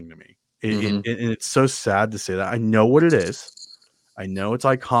nothing to me. Mm-hmm. And it's so sad to say that. I know what it is. I know it's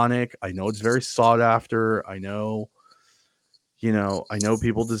iconic. I know it's very sought after. I know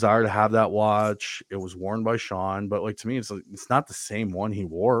people desire to have that watch. It was worn by Sean, but like, to me, it's not the same one he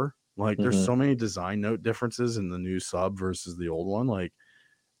wore. Like, there's Mm-hmm. so many design note differences in the new sub versus the old one. Like,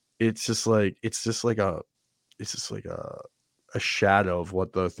 it's just like a shadow of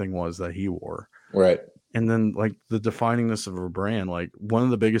what the thing was that he wore. Right. And then, like, the definingness of a brand, like, one of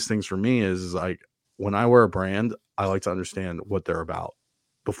the biggest things for me is like, when I wear a brand, I like to understand what they're about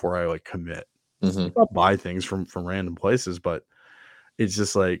before I like commit. Mm-hmm. Like, I'll buy things from random places, but it's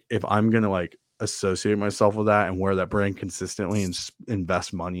just like, if I'm gonna like associate myself with that and wear that brand consistently and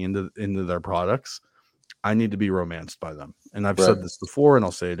invest money into their products, I need to be romanced by them. And I've Right. said this before, and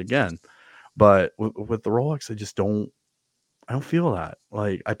I'll say it again. But with the Rolex, I don't feel that.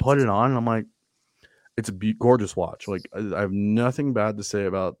 Like, I put it on, and I'm like, it's a gorgeous watch. Like, I have nothing bad to say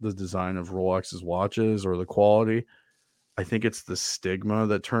about the design of Rolex's watches or the quality. I think it's the stigma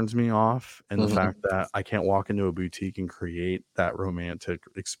that turns me off, and the Mm-hmm. fact that I can't walk into a boutique and create that romantic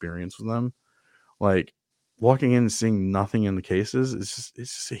experience with them. Like, walking in and seeing nothing in the cases, it's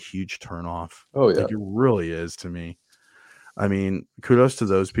just a huge turn off. Oh yeah. Like, it really is to me. I mean, kudos to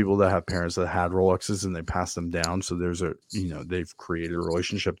those people that have parents that had Rolexes and they pass them down. So they've created a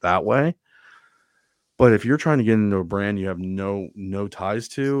relationship that way. But if you're trying to get into a brand you have no ties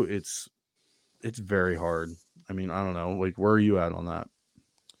to, it's very hard. I mean, I don't know. Like, where are you at on that?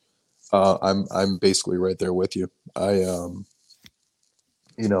 I'm basically right there with you. I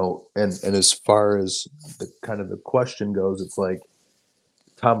and as far as the kind of the question goes, it's like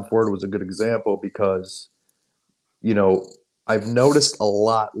Tom Ford was a good example because you know, I've noticed a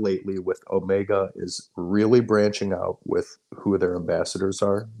lot lately with Omega is really branching out with who their ambassadors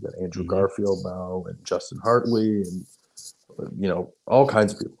are. That Andrew Hmm. Garfield now and Justin Hartley and all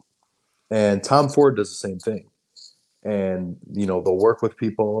kinds of people. And Tom Ford does the same thing. And they'll work with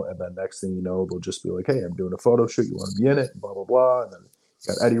people, and then next thing you know, they'll just be like, "Hey, I'm doing a photo shoot. You want to be in it?" Blah blah blah. And then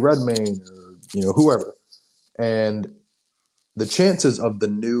you got Eddie Redmayne or whoever. And the chances of the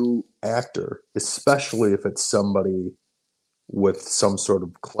new actor, especially if it's somebody with some sort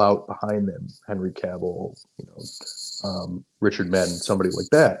of clout behind them, Henry Cavill, Richard Madden, somebody like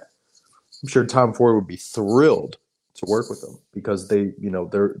that. I'm sure Tom Ford would be thrilled to work with them because they're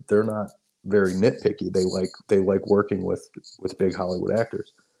not very nitpicky. They like working with big Hollywood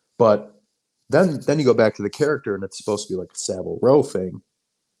actors. But then you go back to the character and it's supposed to be like a Savile Row thing,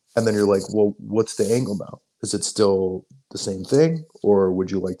 and then you're like, well, what's the angle now? Is it still the same thing, or would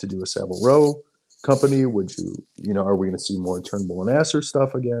you like to do a Savile Row company? Would are we going to see more Turnbull and Asser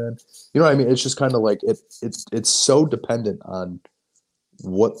stuff again? You know what I mean? It's just kind of like it's so dependent on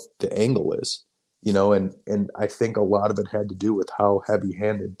what the angle is, and I think a lot of it had to do with how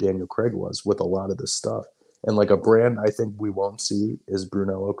heavy-handed Daniel Craig was with a lot of this stuff. And like a brand I think we won't see is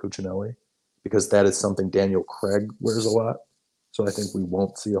Brunello Cucinelli because that is something Daniel Craig wears a lot. So I think we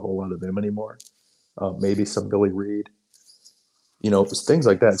won't see a whole lot of them anymore. Maybe some Billy Reed, things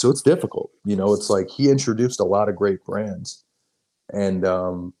like that. So it's difficult. It's like he introduced a lot of great brands, and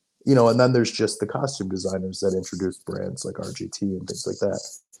and then there's just the costume designers that introduced brands like RGT and things like that.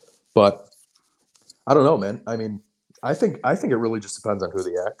 But I don't know, man. I mean, I think it really just depends on who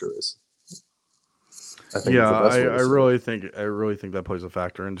the actor is. I think Yeah, it's the best way to say it. I really think that plays a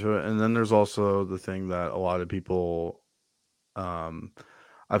factor into it. And then there's also the thing that a lot of people, um,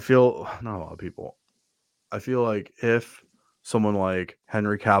 I feel not a lot of people. I feel like if someone like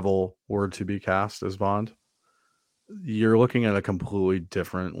Henry Cavill were to be cast as Bond, you're looking at a completely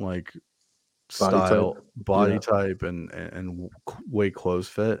different like Body type, body yeah. type, and way clothes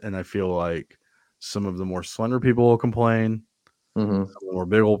fit. And I feel like some of the more slender people will complain. Mm-hmm. Some of the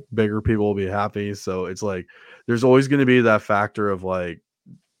more bigger people will be happy. So it's like there's always going to be that factor of like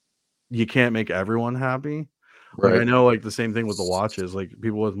you can't make everyone happy. Like, I Right. know, like, the same thing with the watches. Like,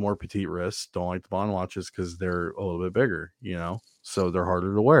 people with more petite wrists don't like the Bond watches because they're a little bit bigger, so they're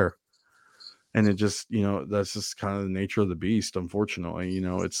harder to wear. And it just, that's just kind of the nature of the beast. Unfortunately,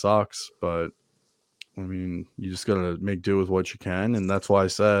 it sucks, but I mean, you just gotta make do with what you can, and that's why I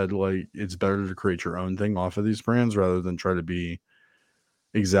said, like, it's better to create your own thing off of these brands rather than try to be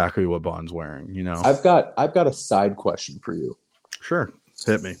exactly what Bond's wearing. I've got a side question for you. Sure,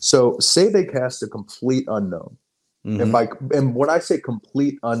 hit me. So say they cast a complete unknown. And Hmm. by and when I say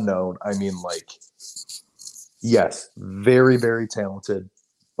complete unknown, I mean like yes, very, very talented,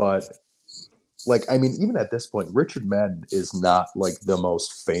 but like, I mean, even at this point, Richard Madden is not like the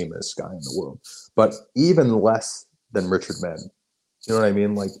most famous guy in the world, but even less than Richard Madden. You know what I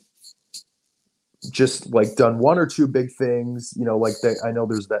mean? Like, just like done one or two big things. You know, like that. I know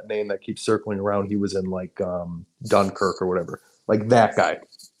there's that name that keeps circling around. He was in like Dunkirk or whatever. Like that guy.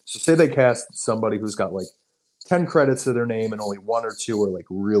 So say they cast somebody who's got like 10 credits to their name and only one or two are like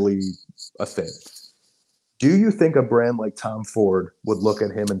really a thing. Do you think a brand like Tom Ford would look at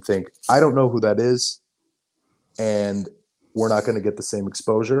him and think, I don't know who that is, and we're not going to get the same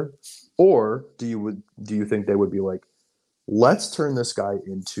exposure? Or do you think they would be like, let's turn this guy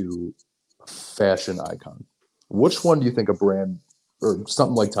into a fashion icon? Which one do you think a brand or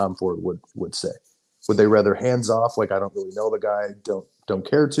something like Tom Ford would say? Would they rather hands off, like I don't really know the guy, don't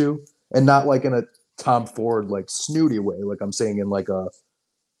care to, and not like in a Tom Ford like snooty way, like I'm saying in like a,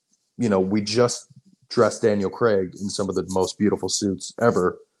 you know, we just dressed Daniel Craig in some of the most beautiful suits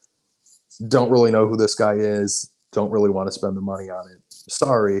ever. Don't really know who this guy is. Don't really want to spend the money on it.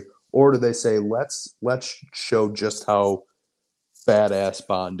 Sorry. Or do they say let's show just how badass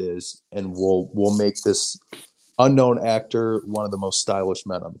Bond is, and we'll make this unknown actor one of the most stylish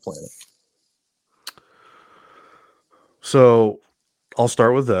men on the planet? So I'll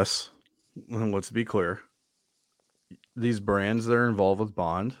start with this. Let's be clear. These brands that are involved with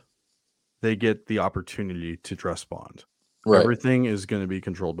Bond, they get the opportunity to dress Bond. Right. Everything is going to be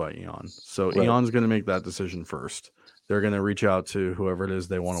controlled by Eon. So Right. Eon's going to make that decision first. They're going to reach out to whoever it is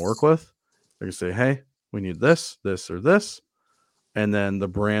they want to work with. They're going to say, hey, we need this, this, or this. And then the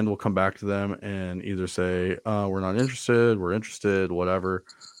brand will come back to them and either say, we're not interested, we're interested, whatever.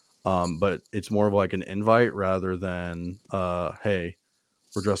 But it's more of like an invite rather than, hey,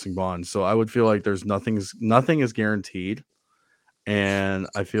 we're dressing Bond. So I would feel like there's nothing is guaranteed. And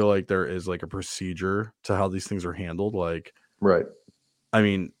I feel like there is like a procedure to how these things are handled. Like, Right. I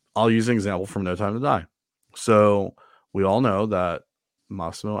mean, I'll use an example from No Time to Die. So we all know that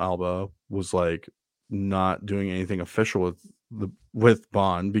Massimo Alba was like not doing anything official with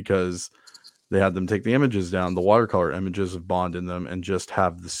Bond because they had them take the images down, the watercolor images of Bond in them, and just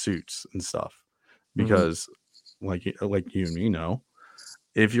have the suits and stuff. Mm-hmm. Because like you and me know,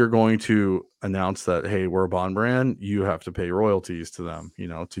 if you're going to announce that, hey, we're a Bond brand, you have to pay royalties to them, you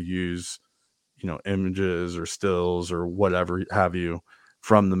know, to use, you know, images or stills or whatever have you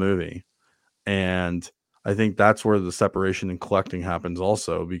from the movie. And I think that's where the separation in collecting happens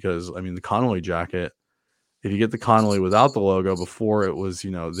also, because I mean, the Connolly jacket, if you get the Connolly without the logo before it was,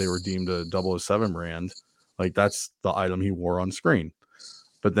 you know, they were deemed a 007 brand, like that's the item he wore on screen.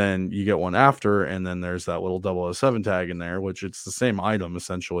 But then you get one after, and then there's that little 007 tag in there, which it's the same item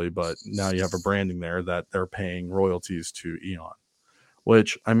essentially, but now you have a branding there that they're paying royalties to Eon.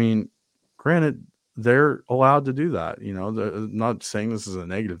 Which, I mean, granted, they're allowed to do that. You know, I'm not saying this is a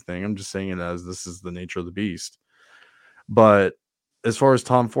negative thing. I'm just saying it as this is the nature of the beast. But as far as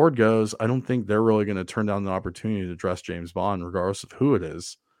Tom Ford goes, I don't think they're really going to turn down the opportunity to dress James Bond, regardless of who it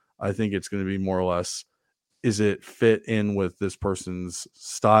is. I think it's going to be more or less, is it fit in with this person's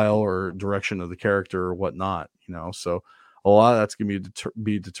style or direction of the character or whatnot, you know? So a lot of that's going to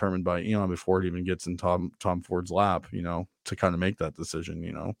be determined by Eon before it even gets in Tom Ford's lap, you know, to kind of make that decision,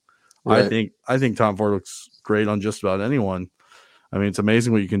 you know. Right. I think Tom Ford looks great on just about anyone. I mean, it's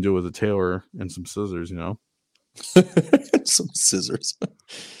amazing what you can do with a tailor and some scissors, you know. Some scissors.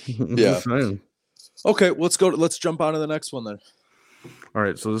 I'm Yeah. just saying. Okay, let's go. Let's jump on to the next one then. All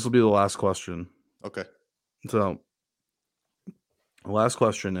right, so this will be the last question. Okay. So the last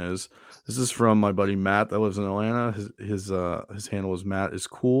question is, this is from my buddy Matt that lives in Atlanta. His handle is Matt is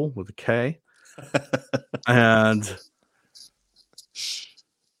cool with a K. And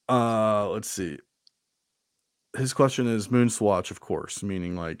let's see. His question is Moonswatch, of course,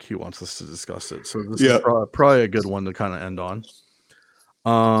 meaning like he wants us to discuss it. So this is Yeah. probably a good one to kind of end on.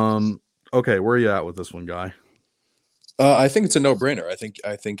 Okay, where are you at with this one, guy? I think it's a no-brainer.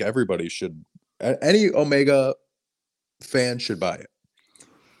 I think everybody should, any Omega fan should buy it.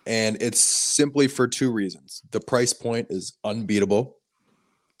 And it's simply for two reasons. The price point is unbeatable.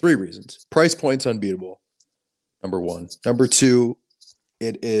 Three reasons. Price point's unbeatable. Number one. Number two,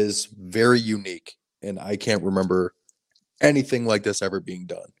 it is very unique. And I can't remember anything like this ever being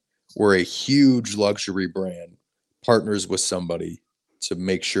done, where a huge luxury brand partners with somebody to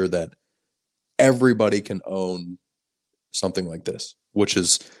make sure that everybody can own something like this, which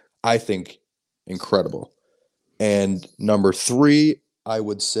is, I think, incredible. And number three, I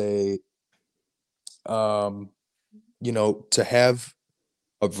would say, um, you know, to have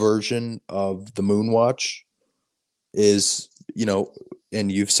a version of the Moonwatch is, you know, and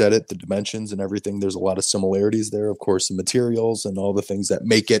you've said it, the dimensions and everything, there's a lot of similarities there. Of course, the materials and all the things that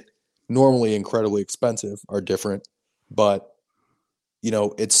make it normally incredibly expensive are different, but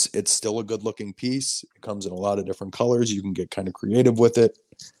it's still a good looking piece. It comes in a lot of different colors. You can get kind of creative with it.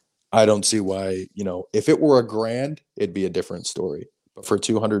 I don't see why, if it were a grand, it'd be a different story. But for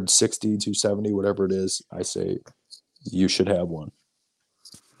 260, 270, whatever it is, I say you should have one.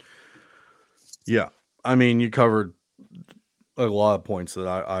 Yeah. I mean, you covered a lot of points that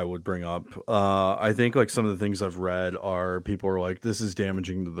I would bring up. I think like some of the things I've read are people are like, this is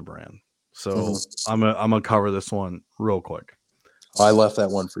damaging to the brand. So Mm-hmm. I'm gonna cover this one real quick. I left that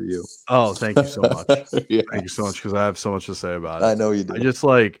one for you. Oh, thank you so much. Yeah, Thank you so much because I have so much to say about I it. know you I do. just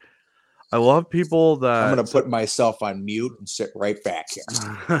like I love people I'm that gonna put myself on mute and sit right back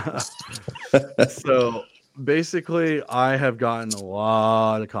here. so basically I have gotten a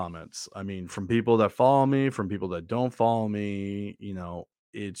lot of comments. I mean, from people that follow me, from people that don't follow me,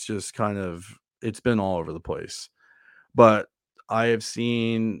 it's just kind of it's been all over the place. But I have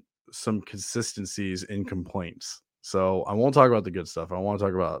seen some consistencies in complaints. So I won't talk about the good stuff. I want to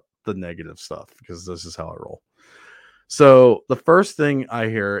talk about the negative stuff because this is how I roll. So the first thing I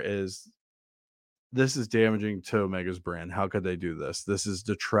hear is this is damaging to Omega's brand. How could they do this? This is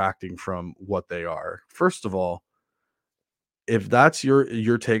detracting from what they are. First of all, if that's your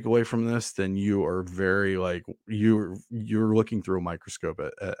takeaway from this, then you are very like you're looking through a microscope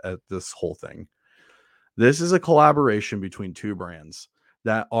at this whole thing. This is a collaboration between two brands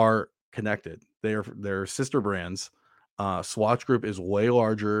that are connected. They're sister brands. Swatch Group is way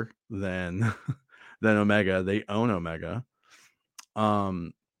larger than than Omega. They own Omega.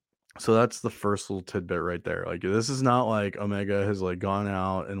 Um, so that's the first little tidbit right there. Like this is not like Omega has like gone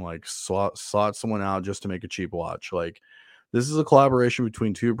out and like sought someone out just to make a cheap watch. Like this is a collaboration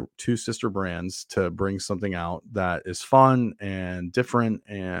between two sister brands to bring something out that is fun and different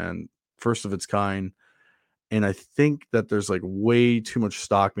and first of its kind. And I think that there's like way too much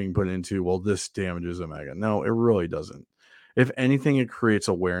stock being put into, well, this damages Omega. No, it really doesn't. If anything, it creates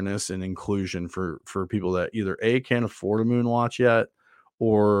awareness and inclusion for people that either A can't afford a moon watch yet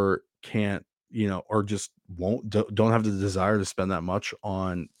or can't, or just don't have the desire to spend that much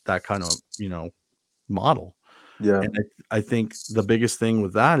on that kind of, model. Yeah. And I think the biggest thing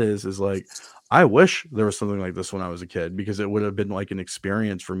with that is like, I wish there was something like this when I was a kid because it would have been like an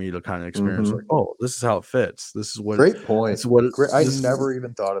experience for me to kind of experience like, Mm-hmm. oh, this is how it fits. This is what Great point. this is what it, Great. I this is. never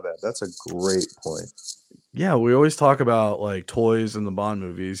even thought of that. That's a great point. Yeah, we always talk about like toys in the Bond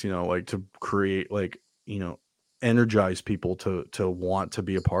movies, like to create like, energize people to want to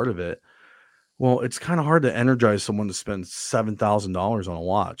be a part of it. Well, it's kind of hard to energize someone to spend $7,000 on a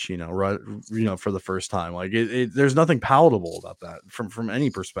watch, right? For the first time. Like there's nothing palatable about that from any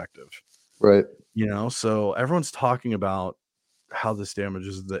perspective. Right. So everyone's talking about how this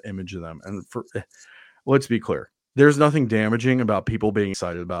damages the image of them. And let's be clear, there's nothing damaging about people being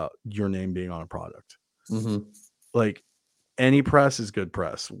excited about your name being on a product. Mm-hmm. Like any press is good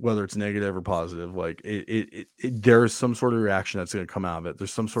press, whether it's negative or positive. Like there's some sort of reaction that's going to come out of it.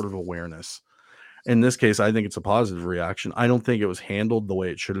 There's some sort of awareness. In this case, I think it's a positive reaction. I don't think it was handled the way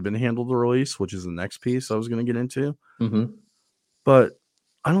it should have been handled, the release, which is the next piece I was going to get into. Mm-hmm. But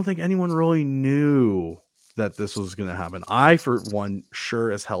I don't think anyone really knew that this was going to happen. I, for one,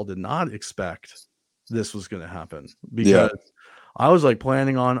 sure as hell did not expect this was going to happen Yeah. because I was like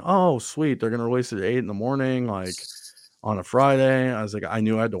planning on, oh, sweet, they're going to release it at 8 in the morning, like on a Friday. I was like, I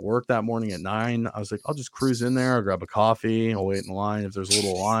knew I had to work that morning at 9. I was like, I'll just cruise in there, I'll grab a coffee, I'll wait in line if there's a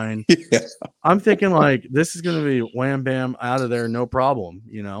little line. Yeah. I'm thinking like this is going to be wham bam out of there, no problem.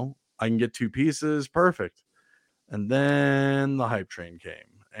 I can get 2 pieces, perfect. And then the hype train came,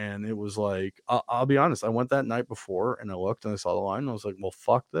 and it was like, I'll be honest, I went that night before, and I looked and I saw the line, and I was like, well,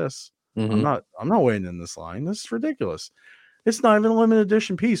 fuck this. I'm Mm-hmm. not waiting in this line. This is ridiculous. It's not even a limited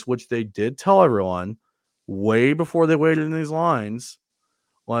edition piece, which they did tell everyone way before they waited in these lines.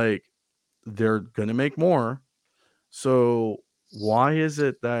 Like they're gonna make more. So why is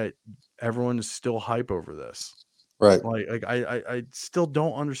it that everyone is still hype over this? Right. Like I still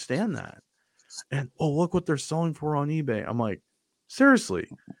don't understand that. And oh, look what they're selling for on eBay. I'm like, seriously,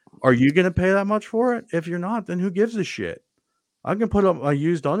 are you gonna pay that much for it? If you're not, then who gives a shit? I can put up my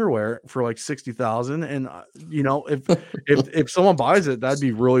used underwear for like 60,000, and if someone buys it, that'd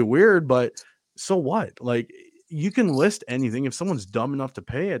be really weird. But so what? Like, you can list anything. If someone's dumb enough to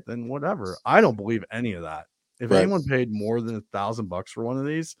pay it, then whatever. I don't believe any of that. If Right. anyone paid more than $1,000 for one of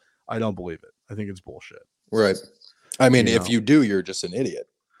these, I don't believe it. I think it's bullshit. Right. I mean, You if know? you do, you're just an idiot.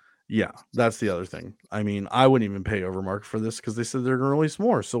 Yeah, that's the other thing. I mean, I wouldn't even pay overmarket for this because they said they're gonna release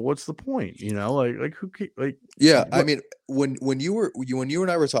more. So what's the point? Like who like Yeah. I what? mean, when you and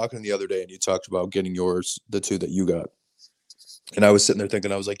I were talking the other day, and you talked about getting yours, the two that you got, And I was sitting there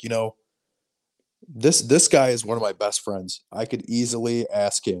thinking, I was like, this guy is one of my best friends. I could easily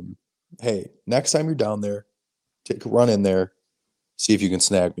ask him, hey, next time you're down there, take a run in there, see if you can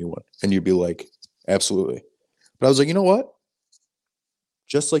snag me one. And you'd be like, absolutely. But I was like, you know what?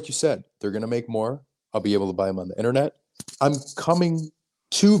 Just like you said, they're going to make more. I'll be able to buy them on the internet. I'm coming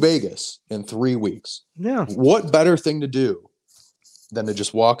to Vegas in 3 weeks. Yeah. What better thing to do than to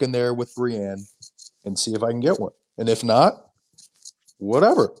just walk in there with Brienne and see if I can get one? And if not,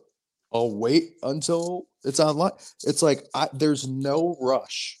 whatever. I'll wait until it's online. It's like there's no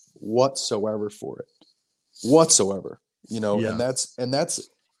rush whatsoever for it, whatsoever. And Yeah. that's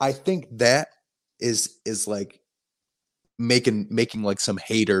I think that is like making like some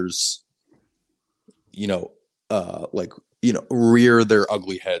haters, you know, like rear their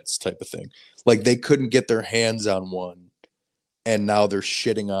ugly heads type of thing. Like they couldn't get their hands on one, and now they're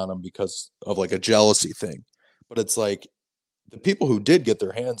shitting on them because of like a jealousy thing. But it's like the people who did get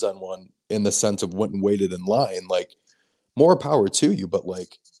their hands on one in the sense of went and waited in line, like more power to you. But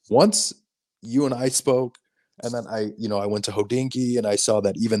like once you and I spoke, and then I went to Hodinky and I saw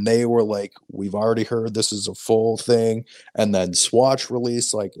that even they were like, we've already heard this is a full thing. And then Swatch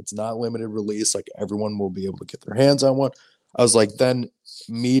release, like it's not limited release, like everyone will be able to get their hands on one. I was like, then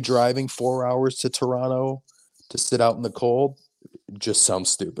me driving 4 hours to Toronto to sit out in the cold just sounds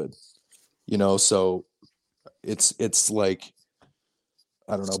stupid, so it's like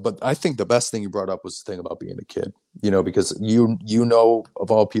I don't know, but I think the best thing you brought up was the thing about being a kid, because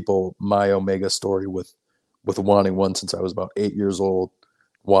of all people, my Omega story with wanting one since I was about 8 years old,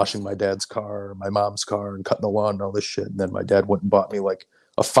 washing my dad's car, my mom's car, and cutting the lawn and all this shit. And then my dad went and bought me like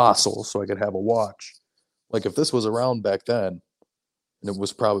a Fossil so I could have a watch. Like if this was around back then, and it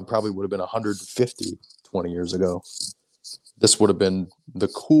was probably would have been 150, 20 years ago, this would have been the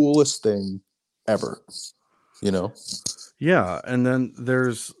coolest thing ever, you know? Yeah, and then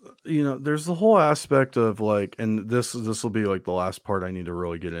there's the whole aspect of like, and this will be like the last part I need to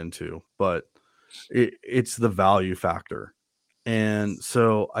really get into, but it's the value factor. And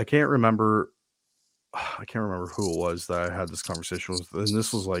so I can't remember who it was that I had this conversation with, and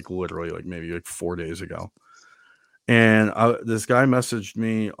this was like literally like maybe like 4 days ago. And this guy messaged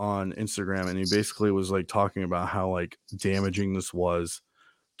me on Instagram, and he basically was like talking about how like damaging this was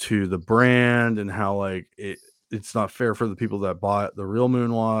to the brand, and how like it's not fair for the people that bought the real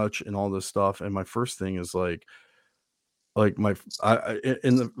moon watch and all this stuff. And my first thing is like my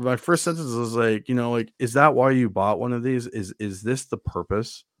first sentence was like, like, is that why you bought one of these? Is this the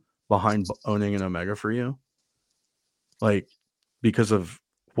purpose behind owning an Omega for you? Like, because of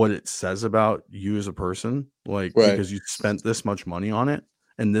what it says about you as a person, like Right. because you spent this much money on it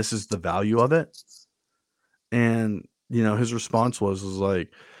and this is the value of it. And his response was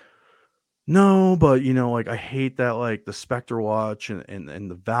like, no, but like I hate that, like the Spectre watch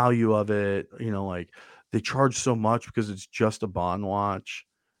and the value of it, like they charge so much because it's just a Bond watch,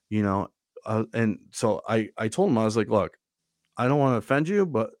 you know. And so I told him, I was like, look, I don't want to offend you,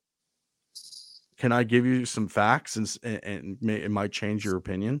 but can I give you some facts, it might change your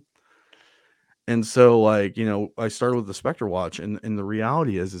opinion. And so, like, I started with the Spectre watch, and the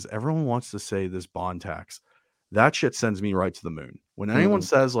reality is everyone wants to say this Bond tax. That shit sends me right to the moon. When anyone Mm-mm.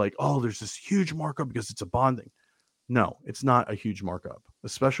 says like, "Oh, there's this huge markup because it's a bonding," no, it's not a huge markup,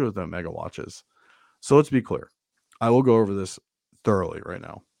 especially with the Omega watches. So let's be clear. I will go over this thoroughly right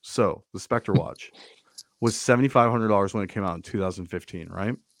now. So the Spectre watch was $7,500 when it came out in 2015,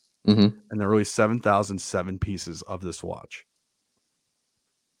 right? Mm-hmm. And there were really 7,007 pieces of this watch.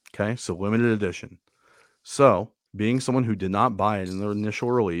 Okay, so limited edition. So, being someone who did not buy it in the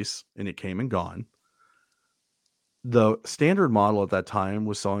initial release and it came and gone, the standard model at that time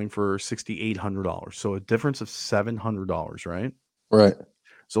was selling for $6,800. So, a difference of $700, right? Right.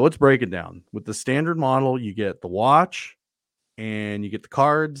 So, let's break it down. With the standard model, you get the watch and you get the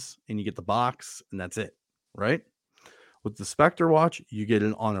cards and you get the box, and that's it, right? With the Spectre watch, you get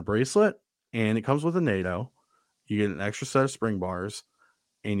it on a bracelet and it comes with a NATO. You get an extra set of spring bars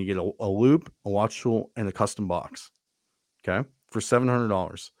and you get a loop, a watch tool, and a custom box. Okay, for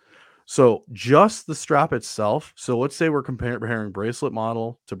 $700. So just the strap itself. So let's say we're comparing bracelet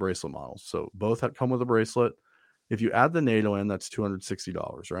model to bracelet model. So both come with a bracelet. If you add the NATO in, that's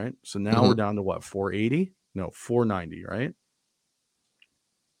 $260, right? So now we're Mm-hmm. down to what, 480? No, 490, right?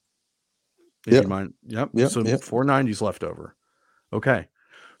 If you Yep. mind. Yep. Yep. So Yep. 490 is left over. Okay.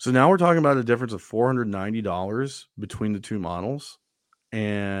 So now we're talking about a difference of $490 between the two models.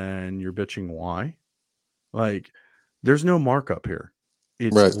 And you're bitching why? Like, there's no markup here.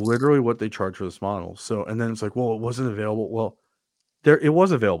 It's Right. literally what they charge for this model. So, and then it's like, well, it wasn't available. Well, it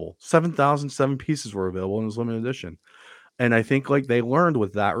was available. 7,007 pieces were available and it was limited edition. And I think like they learned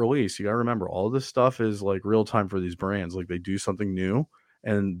with that release. You got to remember, all this stuff is like real time for these brands. Like they do something new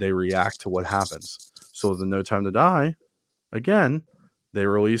and they react to what happens. So the No Time to Die, again, they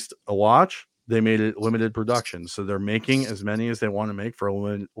released a watch. They made it limited production. So they're making as many as they want to make for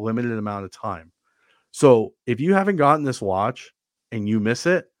a limited amount of time. So if you haven't gotten this watch and you miss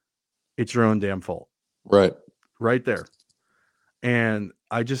it, it's your own damn fault. Right. Right there. And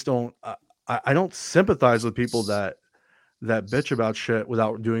I just don't, I don't sympathize with people that bitch about shit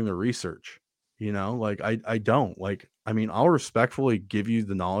without doing the research. You know, like I don't like, I mean, I'll respectfully give you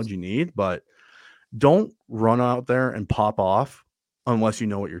the knowledge you need, but don't run out there and pop off unless you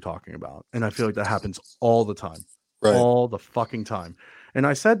know what you're talking about. And I feel like that happens all the time, Right. all the fucking time. And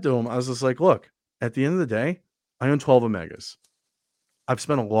I said to him, I was just like, look, at the end of the day, I own 12 Omegas. I've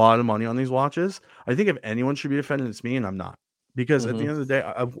spent a lot of money on these watches. I think if anyone should be offended, it's me, and I'm not. Because at the end of the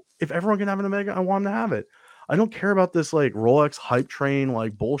day, if everyone can have an Omega, I want them to have it. I don't care about this like Rolex hype train,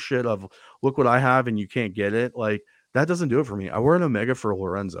 like bullshit of look what I have and you can't get it. Like that doesn't do it for me. I wear an Omega for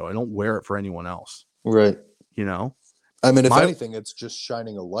Lorenzo. I don't wear it for anyone else. Right. You know? I mean, if anything, it's just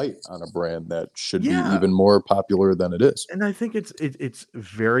shining a light on a brand that should be Yeah. even more popular than it is. And I think it's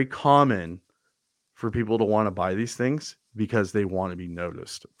very common for people to want to buy these things because they want to be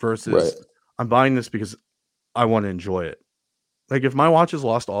noticed versus I'm buying this because I want to enjoy it. Like if my watches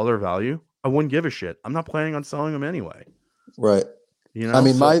lost all their value, I wouldn't give a shit. I'm not planning on selling them anyway. Right. You know, I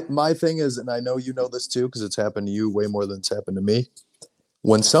mean, my thing is, and I know you know this too, because it's happened to you way more than it's happened to me.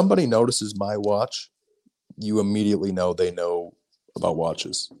 When somebody notices my watch, you immediately know they know about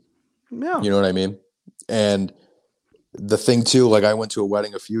watches. Yeah. You know what I mean? And the thing too, like I went to a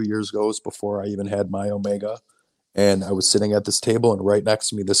wedding a few years ago, it was before I even had my Omega, and I was sitting at this table, and right next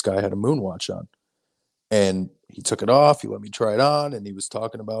to me, this guy had a moon watch on. And he took it off. He let me try it on, and he was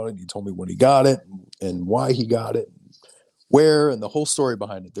talking about it. He told me when he got it and why he got it, where, and the whole story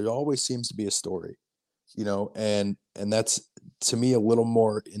behind it. There always seems to be a story, you know, and that's to me a little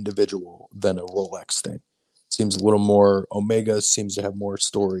more individual than a Rolex thing. It seems a little more Omega seems to have more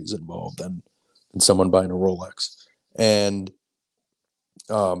stories involved than someone buying a Rolex. And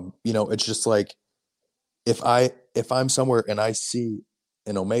you know, it's just like if I'm somewhere and I see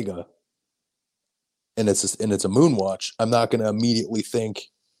an Omega and it's a moon watch, I'm not going to immediately think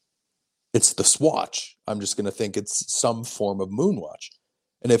it's the swatch. I'm just going to think it's some form of moon watch.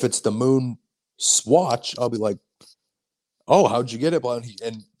 And if it's the moon swatch, I'll be like, "Oh, how'd you get it?"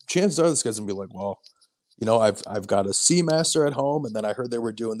 And chances are this guy's gonna be like, "Well, you know, I've got a Seamaster at home, and then I heard they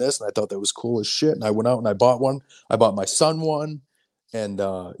were doing this, and I thought that was cool as shit, and I went out and I bought one. I bought my son one, and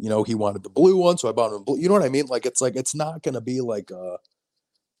you know, he wanted the blue one, so I bought him blue. You know what I mean? Like it's not gonna be like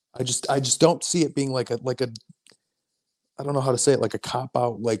I just don't see it being like a I don't know how to say it, like a cop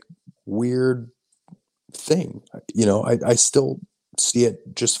out, like weird thing. You know, I still see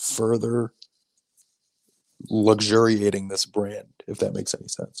it just further luxuriating this brand, if that makes any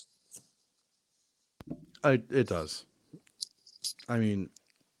sense. It does. I mean,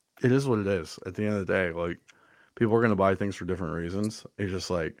 it is what it is. At the end of the day, like people are going to buy things for different reasons. It's just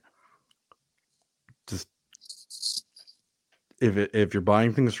like, just if you're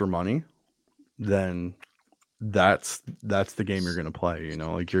buying things for money, then that's the game you're going to play. You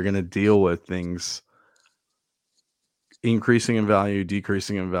know, like you're going to deal with things increasing in value,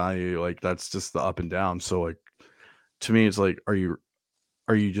 decreasing in value. Like that's just the up and down. So like to me, it's like, are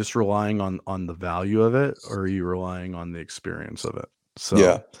you just relying on the value of it, or are you relying on the experience of it? So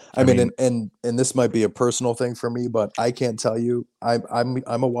yeah, I mean, and this might be a personal thing for me, but I can't tell you. I'm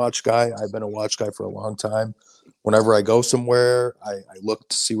a watch guy. I've been a watch guy for a long time. Whenever I go somewhere, I look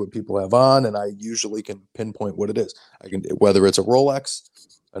to see what people have on, and I usually can pinpoint what it is. I can, whether it's a Rolex,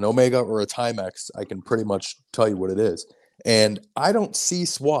 an Omega, or a Timex, I can pretty much tell you what it is. And I don't see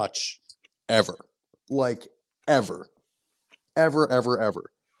swatch ever, like ever,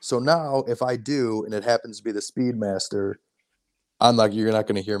 ever. So now, if I do, and it happens to be the Speedmaster, you're not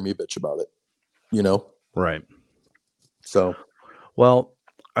going to hear me bitch about it, you know? right. So, Well,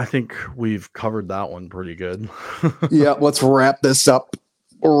 I think we've covered that one pretty good. yeah, let's wrap this up.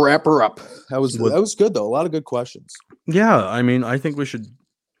 Wrap her up. That was good though. A lot of good questions. Yeah, I mean, I think we should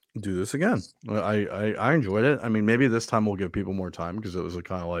do this again. I enjoyed it. I mean, maybe this time we'll give people more time because it was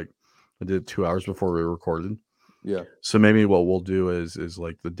kind of like I did 2 hours before we recorded. Yeah. So maybe what we'll do is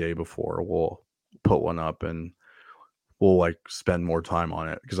like the day before we'll put one up and we'll like spend more time on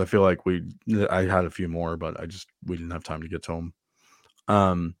it because I feel like I had a few more, but we didn't have time to get to them.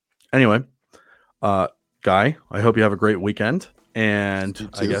 Anyway, Guy, I hope you have a great weekend, and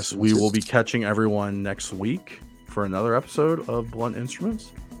I guess we will be catching everyone next week for another episode of Blunt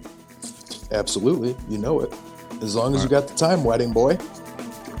Instruments. Absolutely, you know it. As long as you got the time, wedding boy.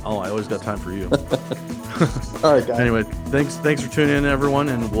 Oh, I always got time for you. All right, guys. Anyway, thanks for tuning in, everyone,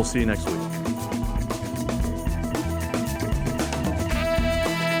 and we'll see you next week.